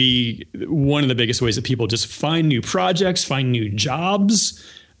going to be one of the biggest ways that people just find new projects, find new jobs,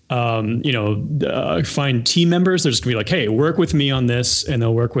 find team members. They're just gonna be like, hey, work with me on this. And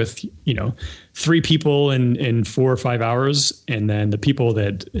they'll work with, 3 people in 4 or 5 hours. And then the people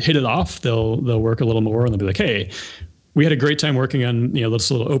that hit it off, they'll work a little more, and they'll be like, hey, we had a great time working on,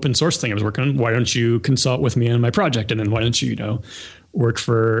 this little open source thing I was working on. Why don't you consult with me on my project? And then why don't you, work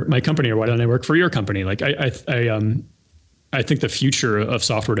for my company, or why don't I work for your company? Like, I think the future of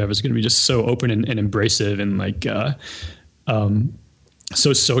software dev is going to be just so open and embracive and like,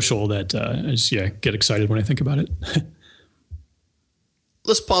 so social that I just get excited when I think about it.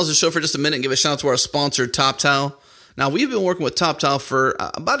 Let's pause the show for just a minute and give a shout out to our sponsor, TopTal. Now, we've been working with TopTal for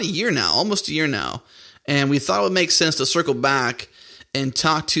about a year now, almost a year now, and we thought it would make sense to circle back and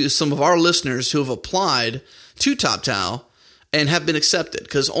talk to some of our listeners who have applied to TopTal and have been accepted,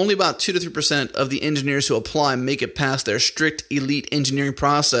 because only about 2 to 3% of the engineers who apply make it past their strict elite engineering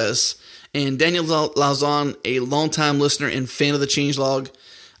process. And Daniel Lauzon, a longtime listener and fan of the Changelog,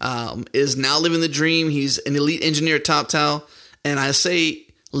 is now living the dream. He's an elite engineer at TopTal. And I say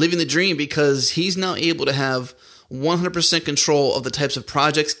living the dream because he's now able to have 100% control of the types of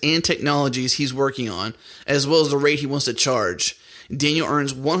projects and technologies he's working on, as well as the rate he wants to charge. Daniel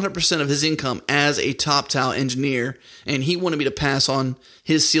earns 100% of his income as a TopTal engineer, and he wanted me to pass on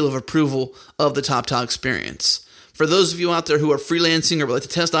his seal of approval of the TopTal experience. For those of you out there who are freelancing or would like to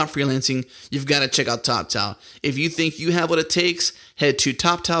test out freelancing, you've got to check out TopTal. If you think you have what it takes, head to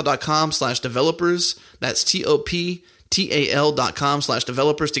toptal.com/developers. That's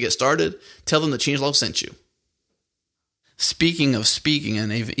TOPTAL.com/developers to get started. Tell them the Changelog sent you. Speaking of speaking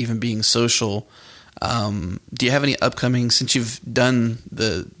and even being social, do you have any upcoming, since you've done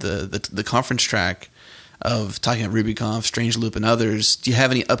the conference track of talking at RubyConf, Strange Loop, and others, do you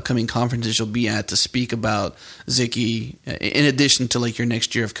have any upcoming conferences you'll be at to speak about Xiki, in addition to like your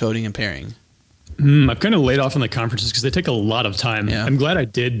next year of coding and pairing? I've kind of laid off on the conferences because they take a lot of time. Yeah. I'm glad I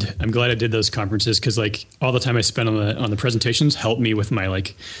did those conferences because like all the time I spent on the presentations helped me with my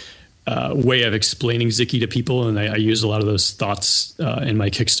like way of explaining Xiki to people, and I use a lot of those thoughts in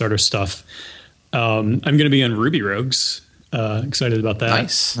my Kickstarter stuff. I'm going to be on Ruby Rogues. Excited about that.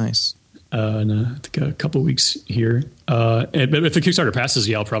 Nice. In I think a couple weeks here. But if the Kickstarter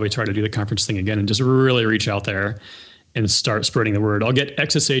passes, I'll probably try to do the conference thing again and just really reach out there and start spreading the word. I'll get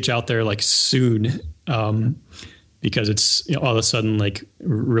XSH out there like soon because it's all of a sudden like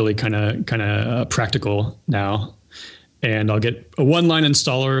really kind of practical now. And I'll get a one-line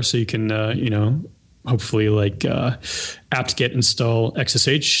installer so you can hopefully like apt-get install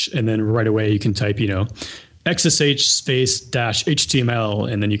XSH, and then right away you can type XSH space -HTML,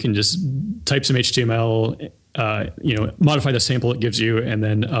 and then you can just type some HTML, modify the sample it gives you, and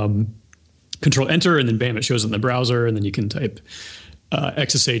then Control Enter, and then bam, it shows in the browser, and then you can type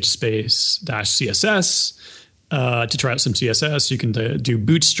XSH space -CSS to try out some CSS. You can do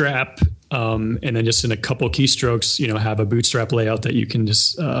Bootstrap, and then just in a couple keystrokes, have a Bootstrap layout that you can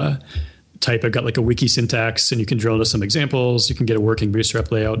just type. I've got like a wiki syntax, and you can drill into some examples. You can get a working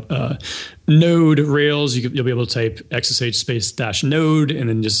Bootstrap layout. Node Rails, you'll be able to type XSH space -node, and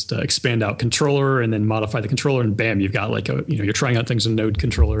then just expand out controller, and then modify the controller, and bam, you've got like you're trying out things in Node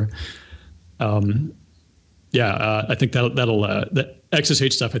controller. I think the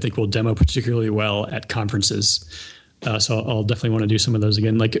XSH stuff I think will demo particularly well at conferences. So I'll definitely want to do some of those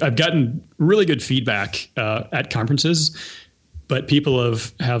again. Like I've gotten really good feedback at conferences, but people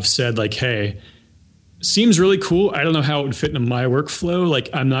have said like, hey, seems really cool. I don't know how it would fit into my workflow. Like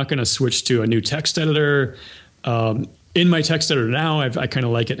I'm not going to switch to a new text editor. In my text editor now, I kind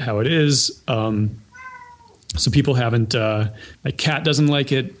of like it how it is. So people haven't, my cat doesn't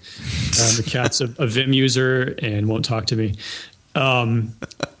like it. The cat's a Vim user and won't talk to me. Now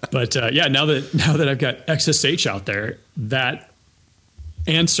that I've got XSH out there, that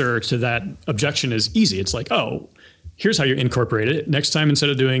answer to that objection is easy. It's like, oh, here's how you incorporate it. Next time, instead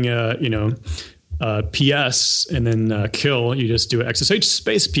of doing PS and then kill, you just do a XSH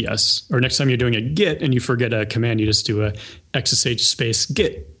space PS. Or next time you're doing a git and you forget a command, you just do a XSH space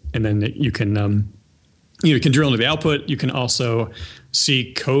git, and then you can drill into the output. You can also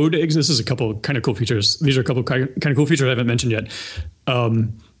see code. This is a couple kind of cool features. These are a couple kind of cool features I haven't mentioned yet.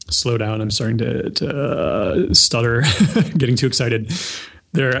 Slow down. I'm starting to stutter, getting too excited.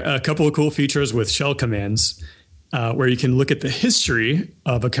 There are a couple of cool features with shell commands where you can look at the history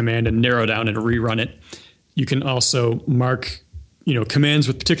of a command and narrow down and rerun it. You can also mark, commands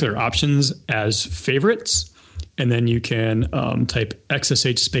with particular options as favorites. And then you can type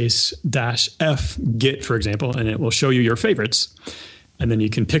XSH space -f git, for example, and it will show you your favorites. And then you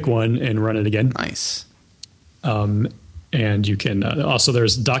can pick one and run it again. Nice. And you can also,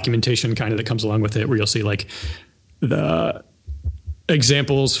 there's documentation kind of that comes along with it, where you'll see like the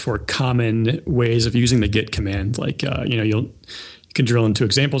examples for common ways of using the git command. Like, you can drill into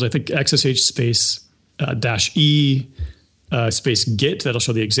examples. I think XSH space -e space git, that'll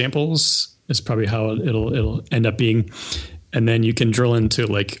show the examples. Is probably how it'll end up being. And then you can drill into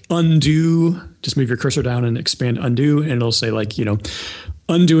like undo, just move your cursor down and expand undo. And it'll say like,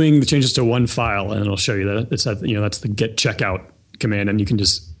 undoing the changes to one file. And it'll show you that it's that's the git checkout command. And you can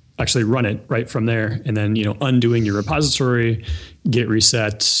just actually run it right from there. And then, undoing your repository, git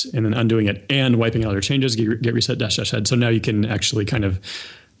reset, and then undoing it and wiping out your changes, git reset --head. So now you can actually kind of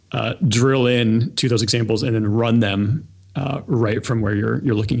drill in to those examples and then run them right from where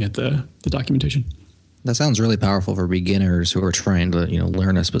you're looking at the documentation. That sounds really powerful for beginners who are trying to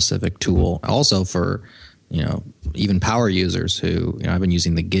learn a specific tool. Also for even power users who I've been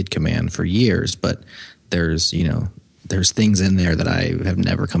using the git command for years, but there's things in there that I have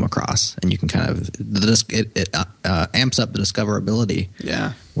never come across, and you can kind of it amps up the discoverability.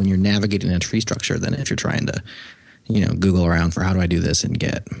 Yeah. When you're navigating a tree structure, than if you're trying to Google around for how do I do this in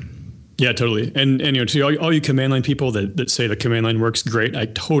Git. Yeah, totally. And to all you command line people that say the command line works great, I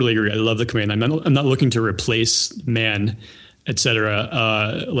totally agree. I love the command line. I'm not looking to replace man, et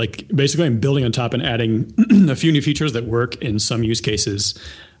cetera. Like basically I'm building on top and adding a few new features that work in some use cases.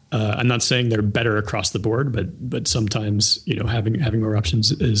 I'm not saying they're better across the board, but sometimes, having more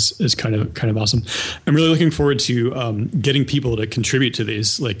options is kind of awesome. I'm really looking forward to getting people to contribute to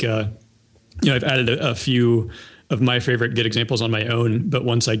these. Like, I've added a few of my favorite Git examples on my own, but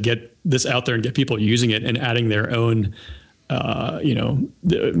once I get this out there and get people using it and adding their own,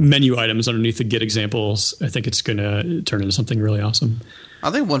 the menu items underneath the Git examples, I think it's going to turn into something really awesome.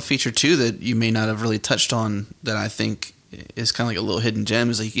 I think one feature too that you may not have really touched on that I think is kind of like a little hidden gem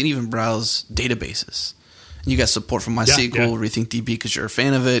is like you can even browse databases. You got support from MySQL, RethinkDB because you're a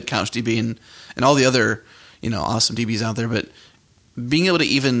fan of it, CouchDB, and all the other awesome DBs out there, but being able to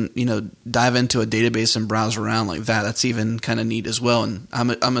even, dive into a database and browse around like that's even kind of neat as well. And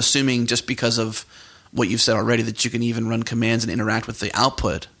I'm assuming just because of what you've said already that you can even run commands and interact with the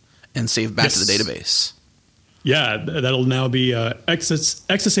output and save back to the database. Yeah, that'll now be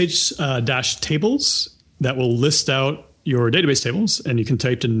XSH-tables that will list out your database tables, and you can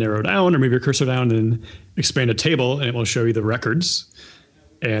type to narrow down or move your cursor down and expand a table, and it will show you the records.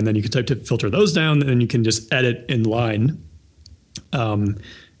 And then you can type to filter those down, and then you can just edit in line. And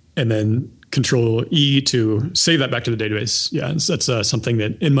then Control E to save that back to the database. Yeah, that's something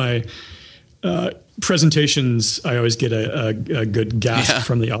that in my presentations, I always get a good gasp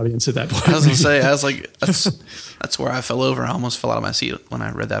from the audience at that point. I was going to say, I was like, that's where I fell over. I almost fell out of my seat when I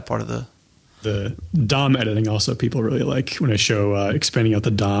read that part of the DOM editing. Also, people really like when I show expanding out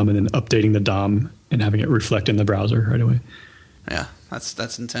the DOM and then updating the DOM and having it reflect in the browser right away. Yeah,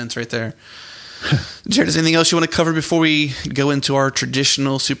 that's intense right there. Jerod, is there anything else you want to cover before we go into our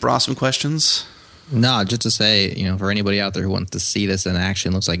traditional super awesome questions? No, just to say, for anybody out there who wants to see this in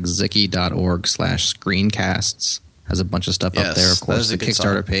action, looks like Xiki.org/screencasts has a bunch of stuff up there. Of course, the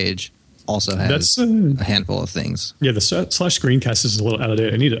Kickstarter page also has a handful of things. Yeah, the /screencast is a little out of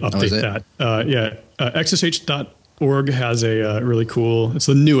date. I need to update that. XSH.org has a really cool, it's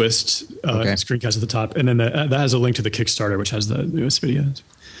the newest screencast at the top. And then that has a link to the Kickstarter, which has the newest videos.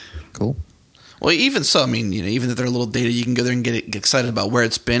 Cool. Well, even so, I mean, even if they're a little data, you can go there and get excited about where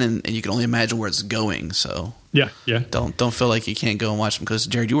it's been, and you can only imagine where it's going. So yeah. Don't feel like you can't go and watch them because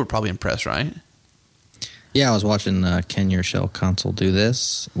Jerod, you were probably impressed, right? Yeah, I was watching Can Your Shell Console Do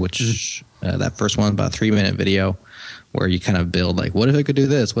This, which that first one, about a 3-minute video where you kind of build like, what if it could do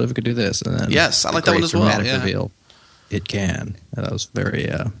this? What if it could do this? And then yes, I like that one as well. Yeah. Reveal, it can. That was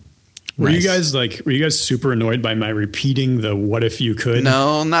very. Were nice. you guys super annoyed by my repeating the what if you could?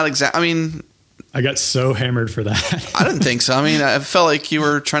 No, not exactly. I mean, I got so hammered for that. I didn't think so. I mean, I felt like you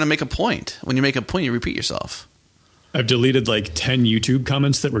were trying to make a point. When you make a point, you repeat yourself. I've deleted like 10 YouTube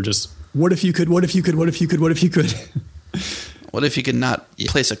comments that were just, what if you could, what if you could, what if you could, what if you could? What if you could not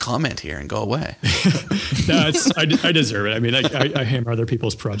place a comment here and go away? No, I deserve it. I mean, I hammer other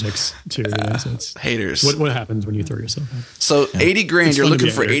people's projects too. So it's, haters. What happens when you throw yourself out? So 80 grand, It's you're fun to looking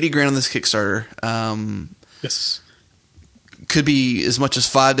be for a hater. 80 grand on this Kickstarter. Yes. Could be as much as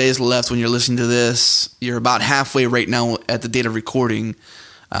 5 days left when you're listening to this. You're about halfway right now at the date of recording.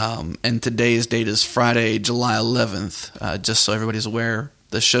 And today's date is Friday, July 11th. Just so everybody's aware,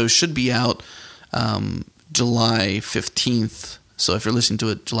 the show should be out July 15th. So if you're listening to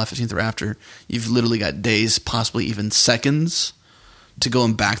it July 15th or after, you've literally got days, possibly even seconds, to go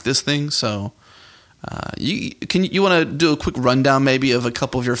and back this thing. So you want to do a quick rundown maybe of a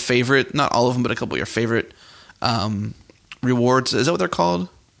couple of your favorite, not all of them, but a couple of your favorite rewards. Is that what they're called?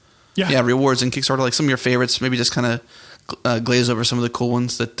 Yeah, rewards in Kickstarter. Like some of your favorites. Maybe just kind of glaze over some of the cool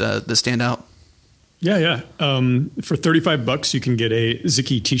ones that stand out. Yeah. For $35, you can get a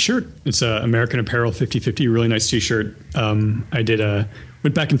Xiki t-shirt. It's a American Apparel 50/50, really nice t-shirt. I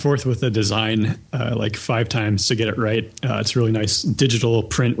went back and forth with the design like 5 times to get it right. It's a really nice digital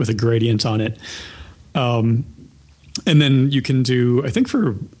print with a gradient on it. And then you can do, I think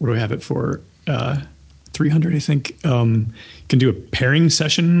for, what do I have it for? 300, I think. You can do a pairing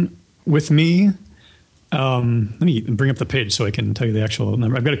session with me. Let me bring up the page so I can tell you the actual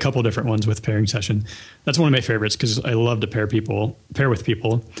number. I've got a couple different ones with pairing session. That's one of my favorites because I love to pair with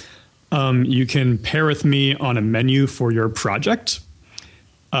people. You can pair with me on a menu for your project.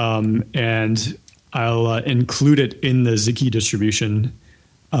 And I'll include it in the Xiki distribution.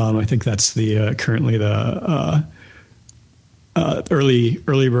 I think that's currently the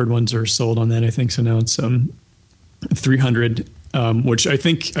early bird ones are sold on that, I think. So now it's 300. Which I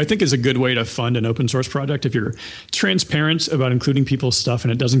think is a good way to fund an open source project. If you're transparent about including people's stuff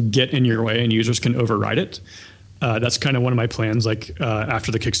and it doesn't get in your way and users can override it, that's kind of one of my plans. Like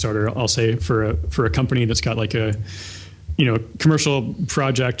after the Kickstarter, I'll say for a company that's got like a commercial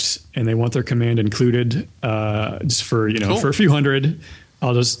project and they want their command included, just for cool. For a few hundred,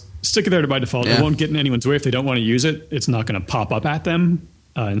 I'll just stick it there by default. Yeah. It won't get in anyone's way if they don't want to use it. It's not going to pop up at them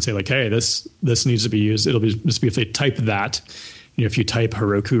and say like, hey, this needs to be used. It'll just be if they type that. If you type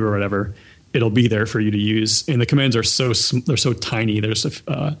Heroku or whatever, it'll be there for you to use. And the commands are they're so tiny. There's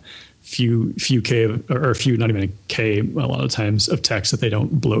a few K or a few, not even a K, a lot of times of text that they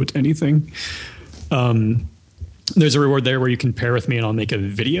don't bloat anything. There's a reward there where you can pair with me and I'll make a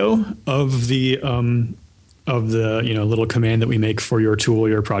video of the little command that we make for your tool,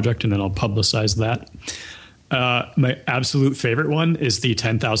 your project, and then I'll publicize that. My absolute favorite one is the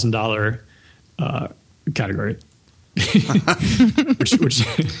 $10,000 category. which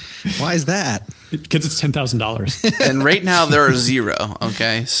Why is that? Because it's $10,000. And right now there are 0.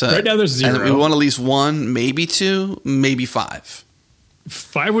 Okay, so right now there's 0. And we want at least 1, maybe 2, maybe 5.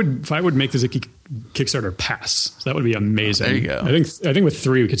 5 would make the Xiki Kickstarter pass. So that would be amazing. There you go. I think with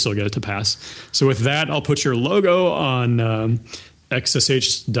 3 we could still get it to pass. So with that, I'll put your logo on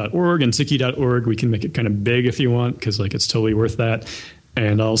xsh.org and Xiki.org. We can make it kind of big if you want, because like it's totally worth that.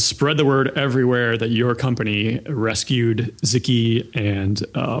 And I'll spread the word everywhere that your company rescued Xiki, and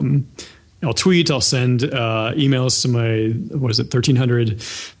I'll tweet. I'll send emails to my 1,300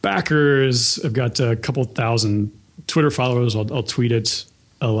 backers. I've got a couple thousand Twitter followers. I'll tweet it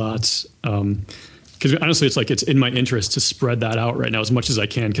a lot because honestly, it's in my interest to spread that out right now as much as I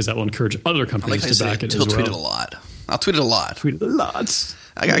can, because that will encourage other companies to back it as well. Tweet it a lot. I'll tweet it a lot. Tweet it a lot.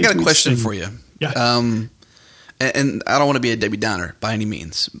 I got a question for you. Yeah. And I don't want to be a Debbie Downer by any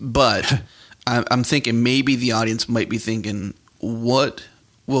means, but I'm thinking maybe the audience might be thinking, what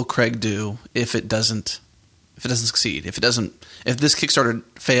will Craig do if it doesn't succeed? If this Kickstarter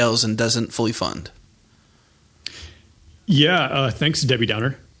fails and doesn't fully fund? Yeah. Thanks, Debbie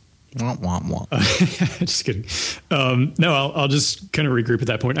Downer. Womp, womp, womp. Just kidding. No, I'll just kind of regroup at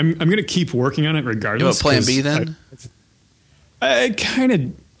that point. I'm going to keep working on it regardless. You have a plan B then? I kind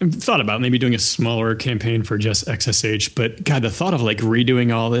of thought about maybe doing a smaller campaign for just XSH, but God, the thought of like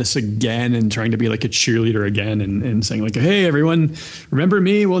redoing all this again and trying to be like a cheerleader again and saying like, hey, everyone, remember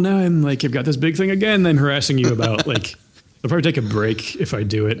me? Well, now I'm like, I've got this big thing again I'm harassing you about. Like, I'll probably take a break if I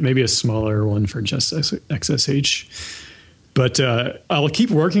do it. Maybe a smaller one for just XSH. But I'll keep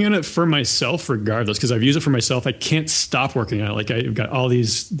working on it for myself regardless, because I've used it for myself. I can't stop working on it. Like I've got all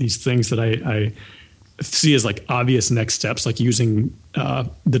these things that I see as like obvious next steps, like using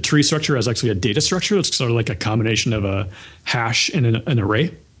the tree structure as actually a data structure. It's sort of like a combination of a hash and an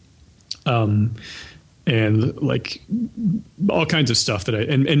array. and like all kinds of stuff that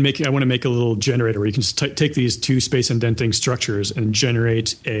I want to make a little generator where you can just take these two space indenting structures and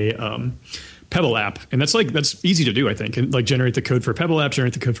generate a Pebble app. And that's easy to do, I think, and like generate the code for Pebble app,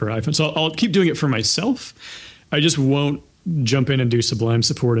 generate the code for iPhone. So I'll keep doing it for myself. I just won't jump in and do Sublime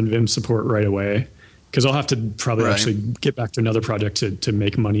support and Vim support right away, because I'll have to probably actually get back to another project to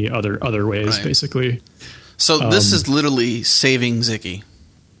make money other ways, basically. So this is literally saving Xiki.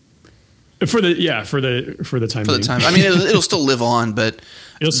 For the time being. I mean, it'll still live on, but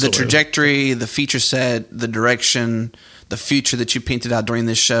the trajectory, the feature set, the direction, the future that you painted out during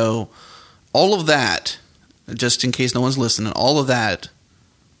this show, all of that, just in case no one's listening, all of that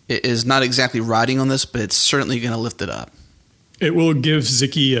is not exactly riding on this, but it's certainly going to lift it up. It will give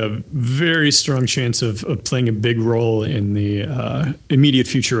Xiki a very strong chance of playing a big role in the immediate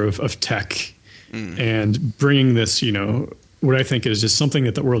future of tech and bringing this, what I think is just something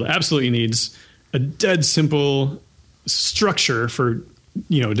that the world absolutely needs, a dead simple structure for,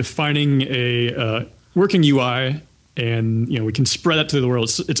 defining a working UI, and, we can spread that to the world.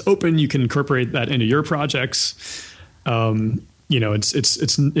 It's open. You can incorporate that into your projects.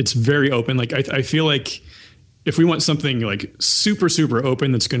 It's very open. Like, I feel like if we want something like super, super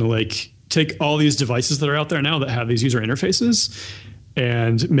open, that's going to like take all these devices that are out there now that have these user interfaces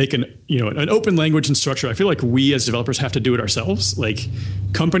and make an open language and structure. I feel like we as developers have to do it ourselves. Like,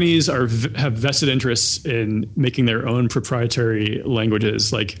 companies have vested interests in making their own proprietary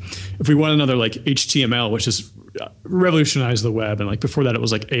languages. Like, if we want another like HTML, which has revolutionized the web, and like before that it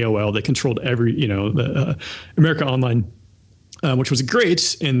was like AOL that controlled every, the America Online, which was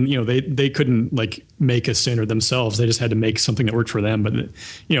great. And, they couldn't like make a standard themselves. They just had to make something that worked for them. But,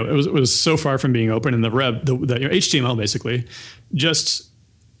 it was so far from being open, and the HTML basically just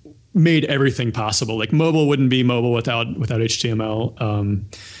made everything possible. Like, mobile wouldn't be mobile without HTML.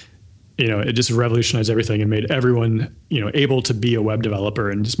 It just revolutionized everything and made everyone, able to be a web developer,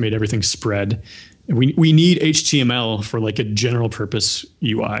 and just made everything spread. And we need HTML for like a general purpose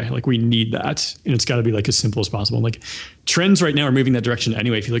UI. Like, we need that, and it's got to be like as simple as possible. Like, trends right now are moving that direction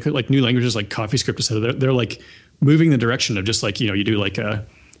anyway. If you look at like new languages like CoffeeScript, etc., they're like moving the direction of just like, you do like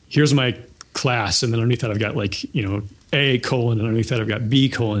here's my class, and then underneath that I've got like, A colon, and underneath that I've got B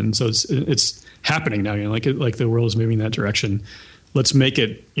colon. So it's happening now. Like the world is moving that direction. Let's make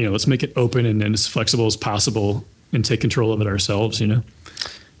it open and as flexible as possible, and take control of it ourselves.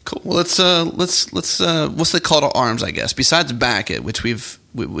 Cool. Well, let's what's the call to arms, I guess, besides back it, which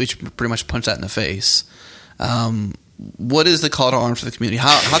which pretty much punched that in the face. What is the call to arms for the community?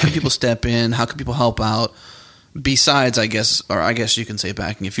 How can people step in? How can people help out? Besides, I guess you can say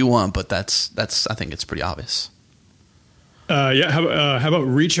backing if you want, but that's I think it's pretty obvious. How about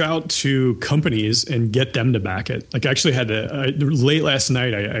reach out to companies and get them to back it? Like, I actually had late last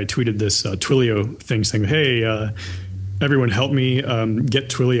night, I tweeted this Twilio thing saying, hey, everyone help me get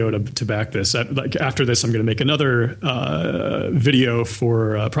Twilio to back this. After this, I'm going to make another video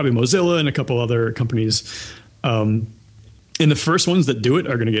for probably Mozilla and a couple other companies. And the first ones that do it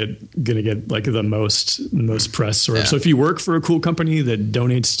are going to get like the most press. So if you work for a cool company that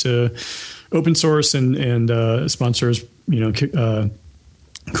donates to open source and sponsors,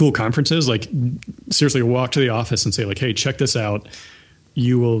 cool conferences, like, seriously walk to the office and say like, hey, check this out.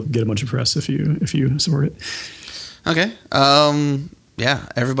 You will get a bunch of press if you support it. Okay.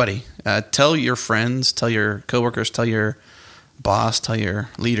 Everybody, tell your friends, tell your coworkers, tell your boss, tell your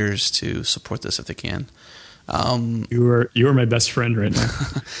leaders to support this if they can. You are my best friend right now.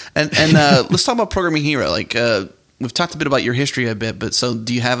 and let's talk about Programming Hero. Like, we've talked a bit about your history a bit, but so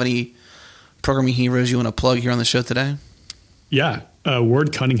do you have any Programming Heroes you want to plug here on the show today? Yeah.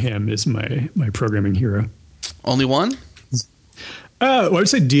 Ward Cunningham is my Programming Hero. Only one? I would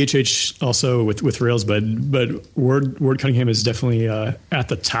say DHH also with Rails, but Ward Cunningham is definitely at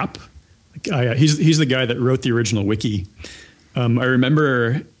the top. He's the guy that wrote the original wiki. I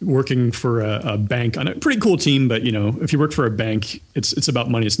remember working for a bank on a pretty cool team, but if you work for a bank, it's about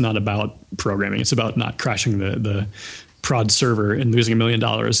money. It's not about programming. It's about not crashing the prod server and losing $1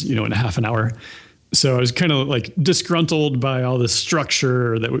 million, in a half an hour. So I was kind of like disgruntled by all the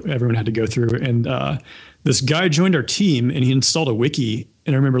structure that everyone had to go through. And this guy joined our team, and he installed a wiki.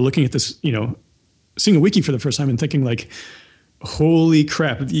 And I remember looking at this, seeing a wiki for the first time and thinking like, holy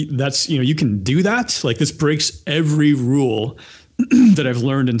crap, that's, you can do that. Like, this breaks every rule that I've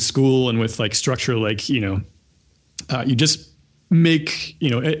learned in school and with like structure. Like, you just make,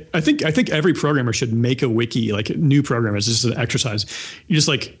 I think every programmer should make a wiki, like new programmers. This is an exercise. You just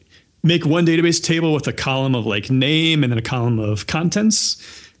like make one database table with a column of like name and then a column of contents.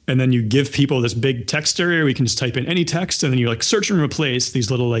 And then you give people this big text area where you can just type in any text, and then you like search and replace these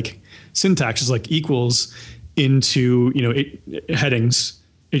little like syntaxes like equals into, headings,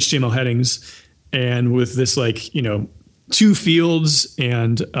 HTML headings. And with this like, 2 fields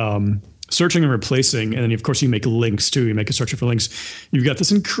and searching and replacing. And then of course you make links too. You make a search for links. You've got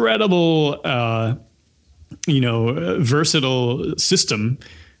this incredible, versatile system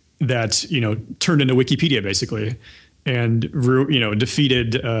that, turned into Wikipedia basically. And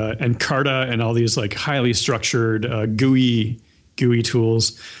defeated Encarta and all these like highly structured GUI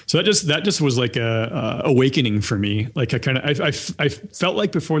tools. So that just was like a awakening for me. Like I felt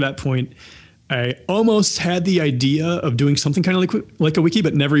like before that point, I almost had the idea of doing something kind of like a wiki,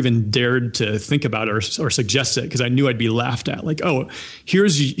 but never even dared to think about it or suggest it because I knew I'd be laughed at. Like, oh,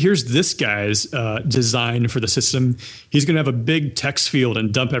 here's this guy's design for the system. He's going to have a big text field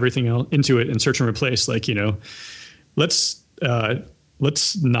and dump everything into it and search and replace. Like, let's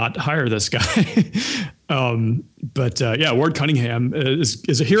not hire this guy. But Ward Cunningham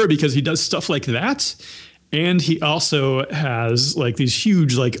is a hero because he does stuff like that. And he also has like these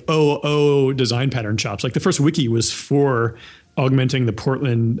huge like design pattern chops. Like the first wiki was for augmenting the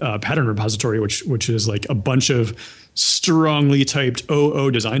Portland pattern repository, which is like a bunch of strongly typed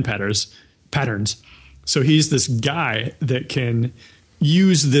design patterns. So he's this guy that can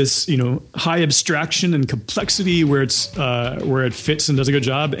use this, high abstraction and complexity where it fits and does a good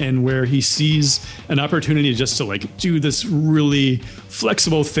job, and where he sees an opportunity just to like do this really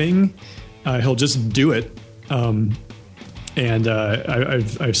flexible thing, he'll just do it. I've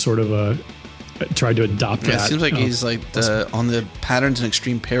sort of tried to adopt that. It seems like he's like on the patterns and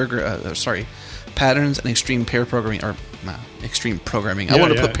extreme patterns and extreme pair programming extreme programming. I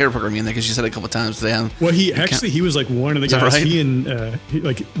want to put pair programming in there because you said it a couple of times today. Well, he was like one of the guys. Right? He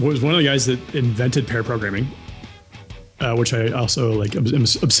was one of the guys that invented pair programming, which I also like am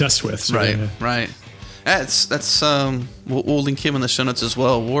obsessed with. So, right. That's we'll link him in the show notes as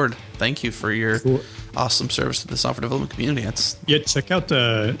well. Ward, thank you for your awesome service to the software development community. Check out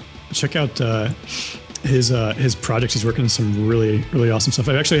his projects. He's working on some really, really awesome stuff.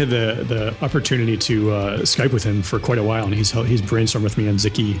 I've actually had the opportunity to Skype with him for quite a while, and he's brainstormed with me on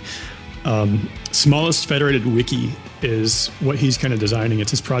Xiki. Smallest federated wiki is what he's kind of designing. It's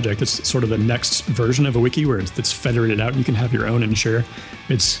his project. It's sort of the next version of a wiki where it's federated out and you can have your own and share.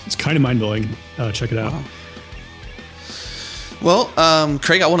 It's kind of mind-blowing. Check it out. Wow. Well,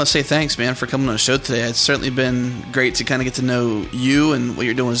 Craig, I want to say thanks, man, for coming on the show today. It's certainly been great to kind of get to know you and what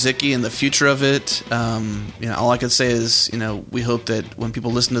you're doing with Xiki and the future of it. All I can say is, we hope that when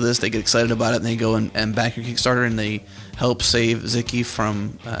people listen to this, they get excited about it and they go and back your Kickstarter and they help save Xiki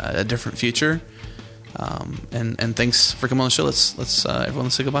from a different future. And thanks for coming on the show. Let's everyone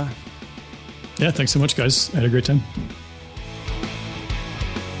say goodbye. Yeah, thanks so much, guys. I had a great time.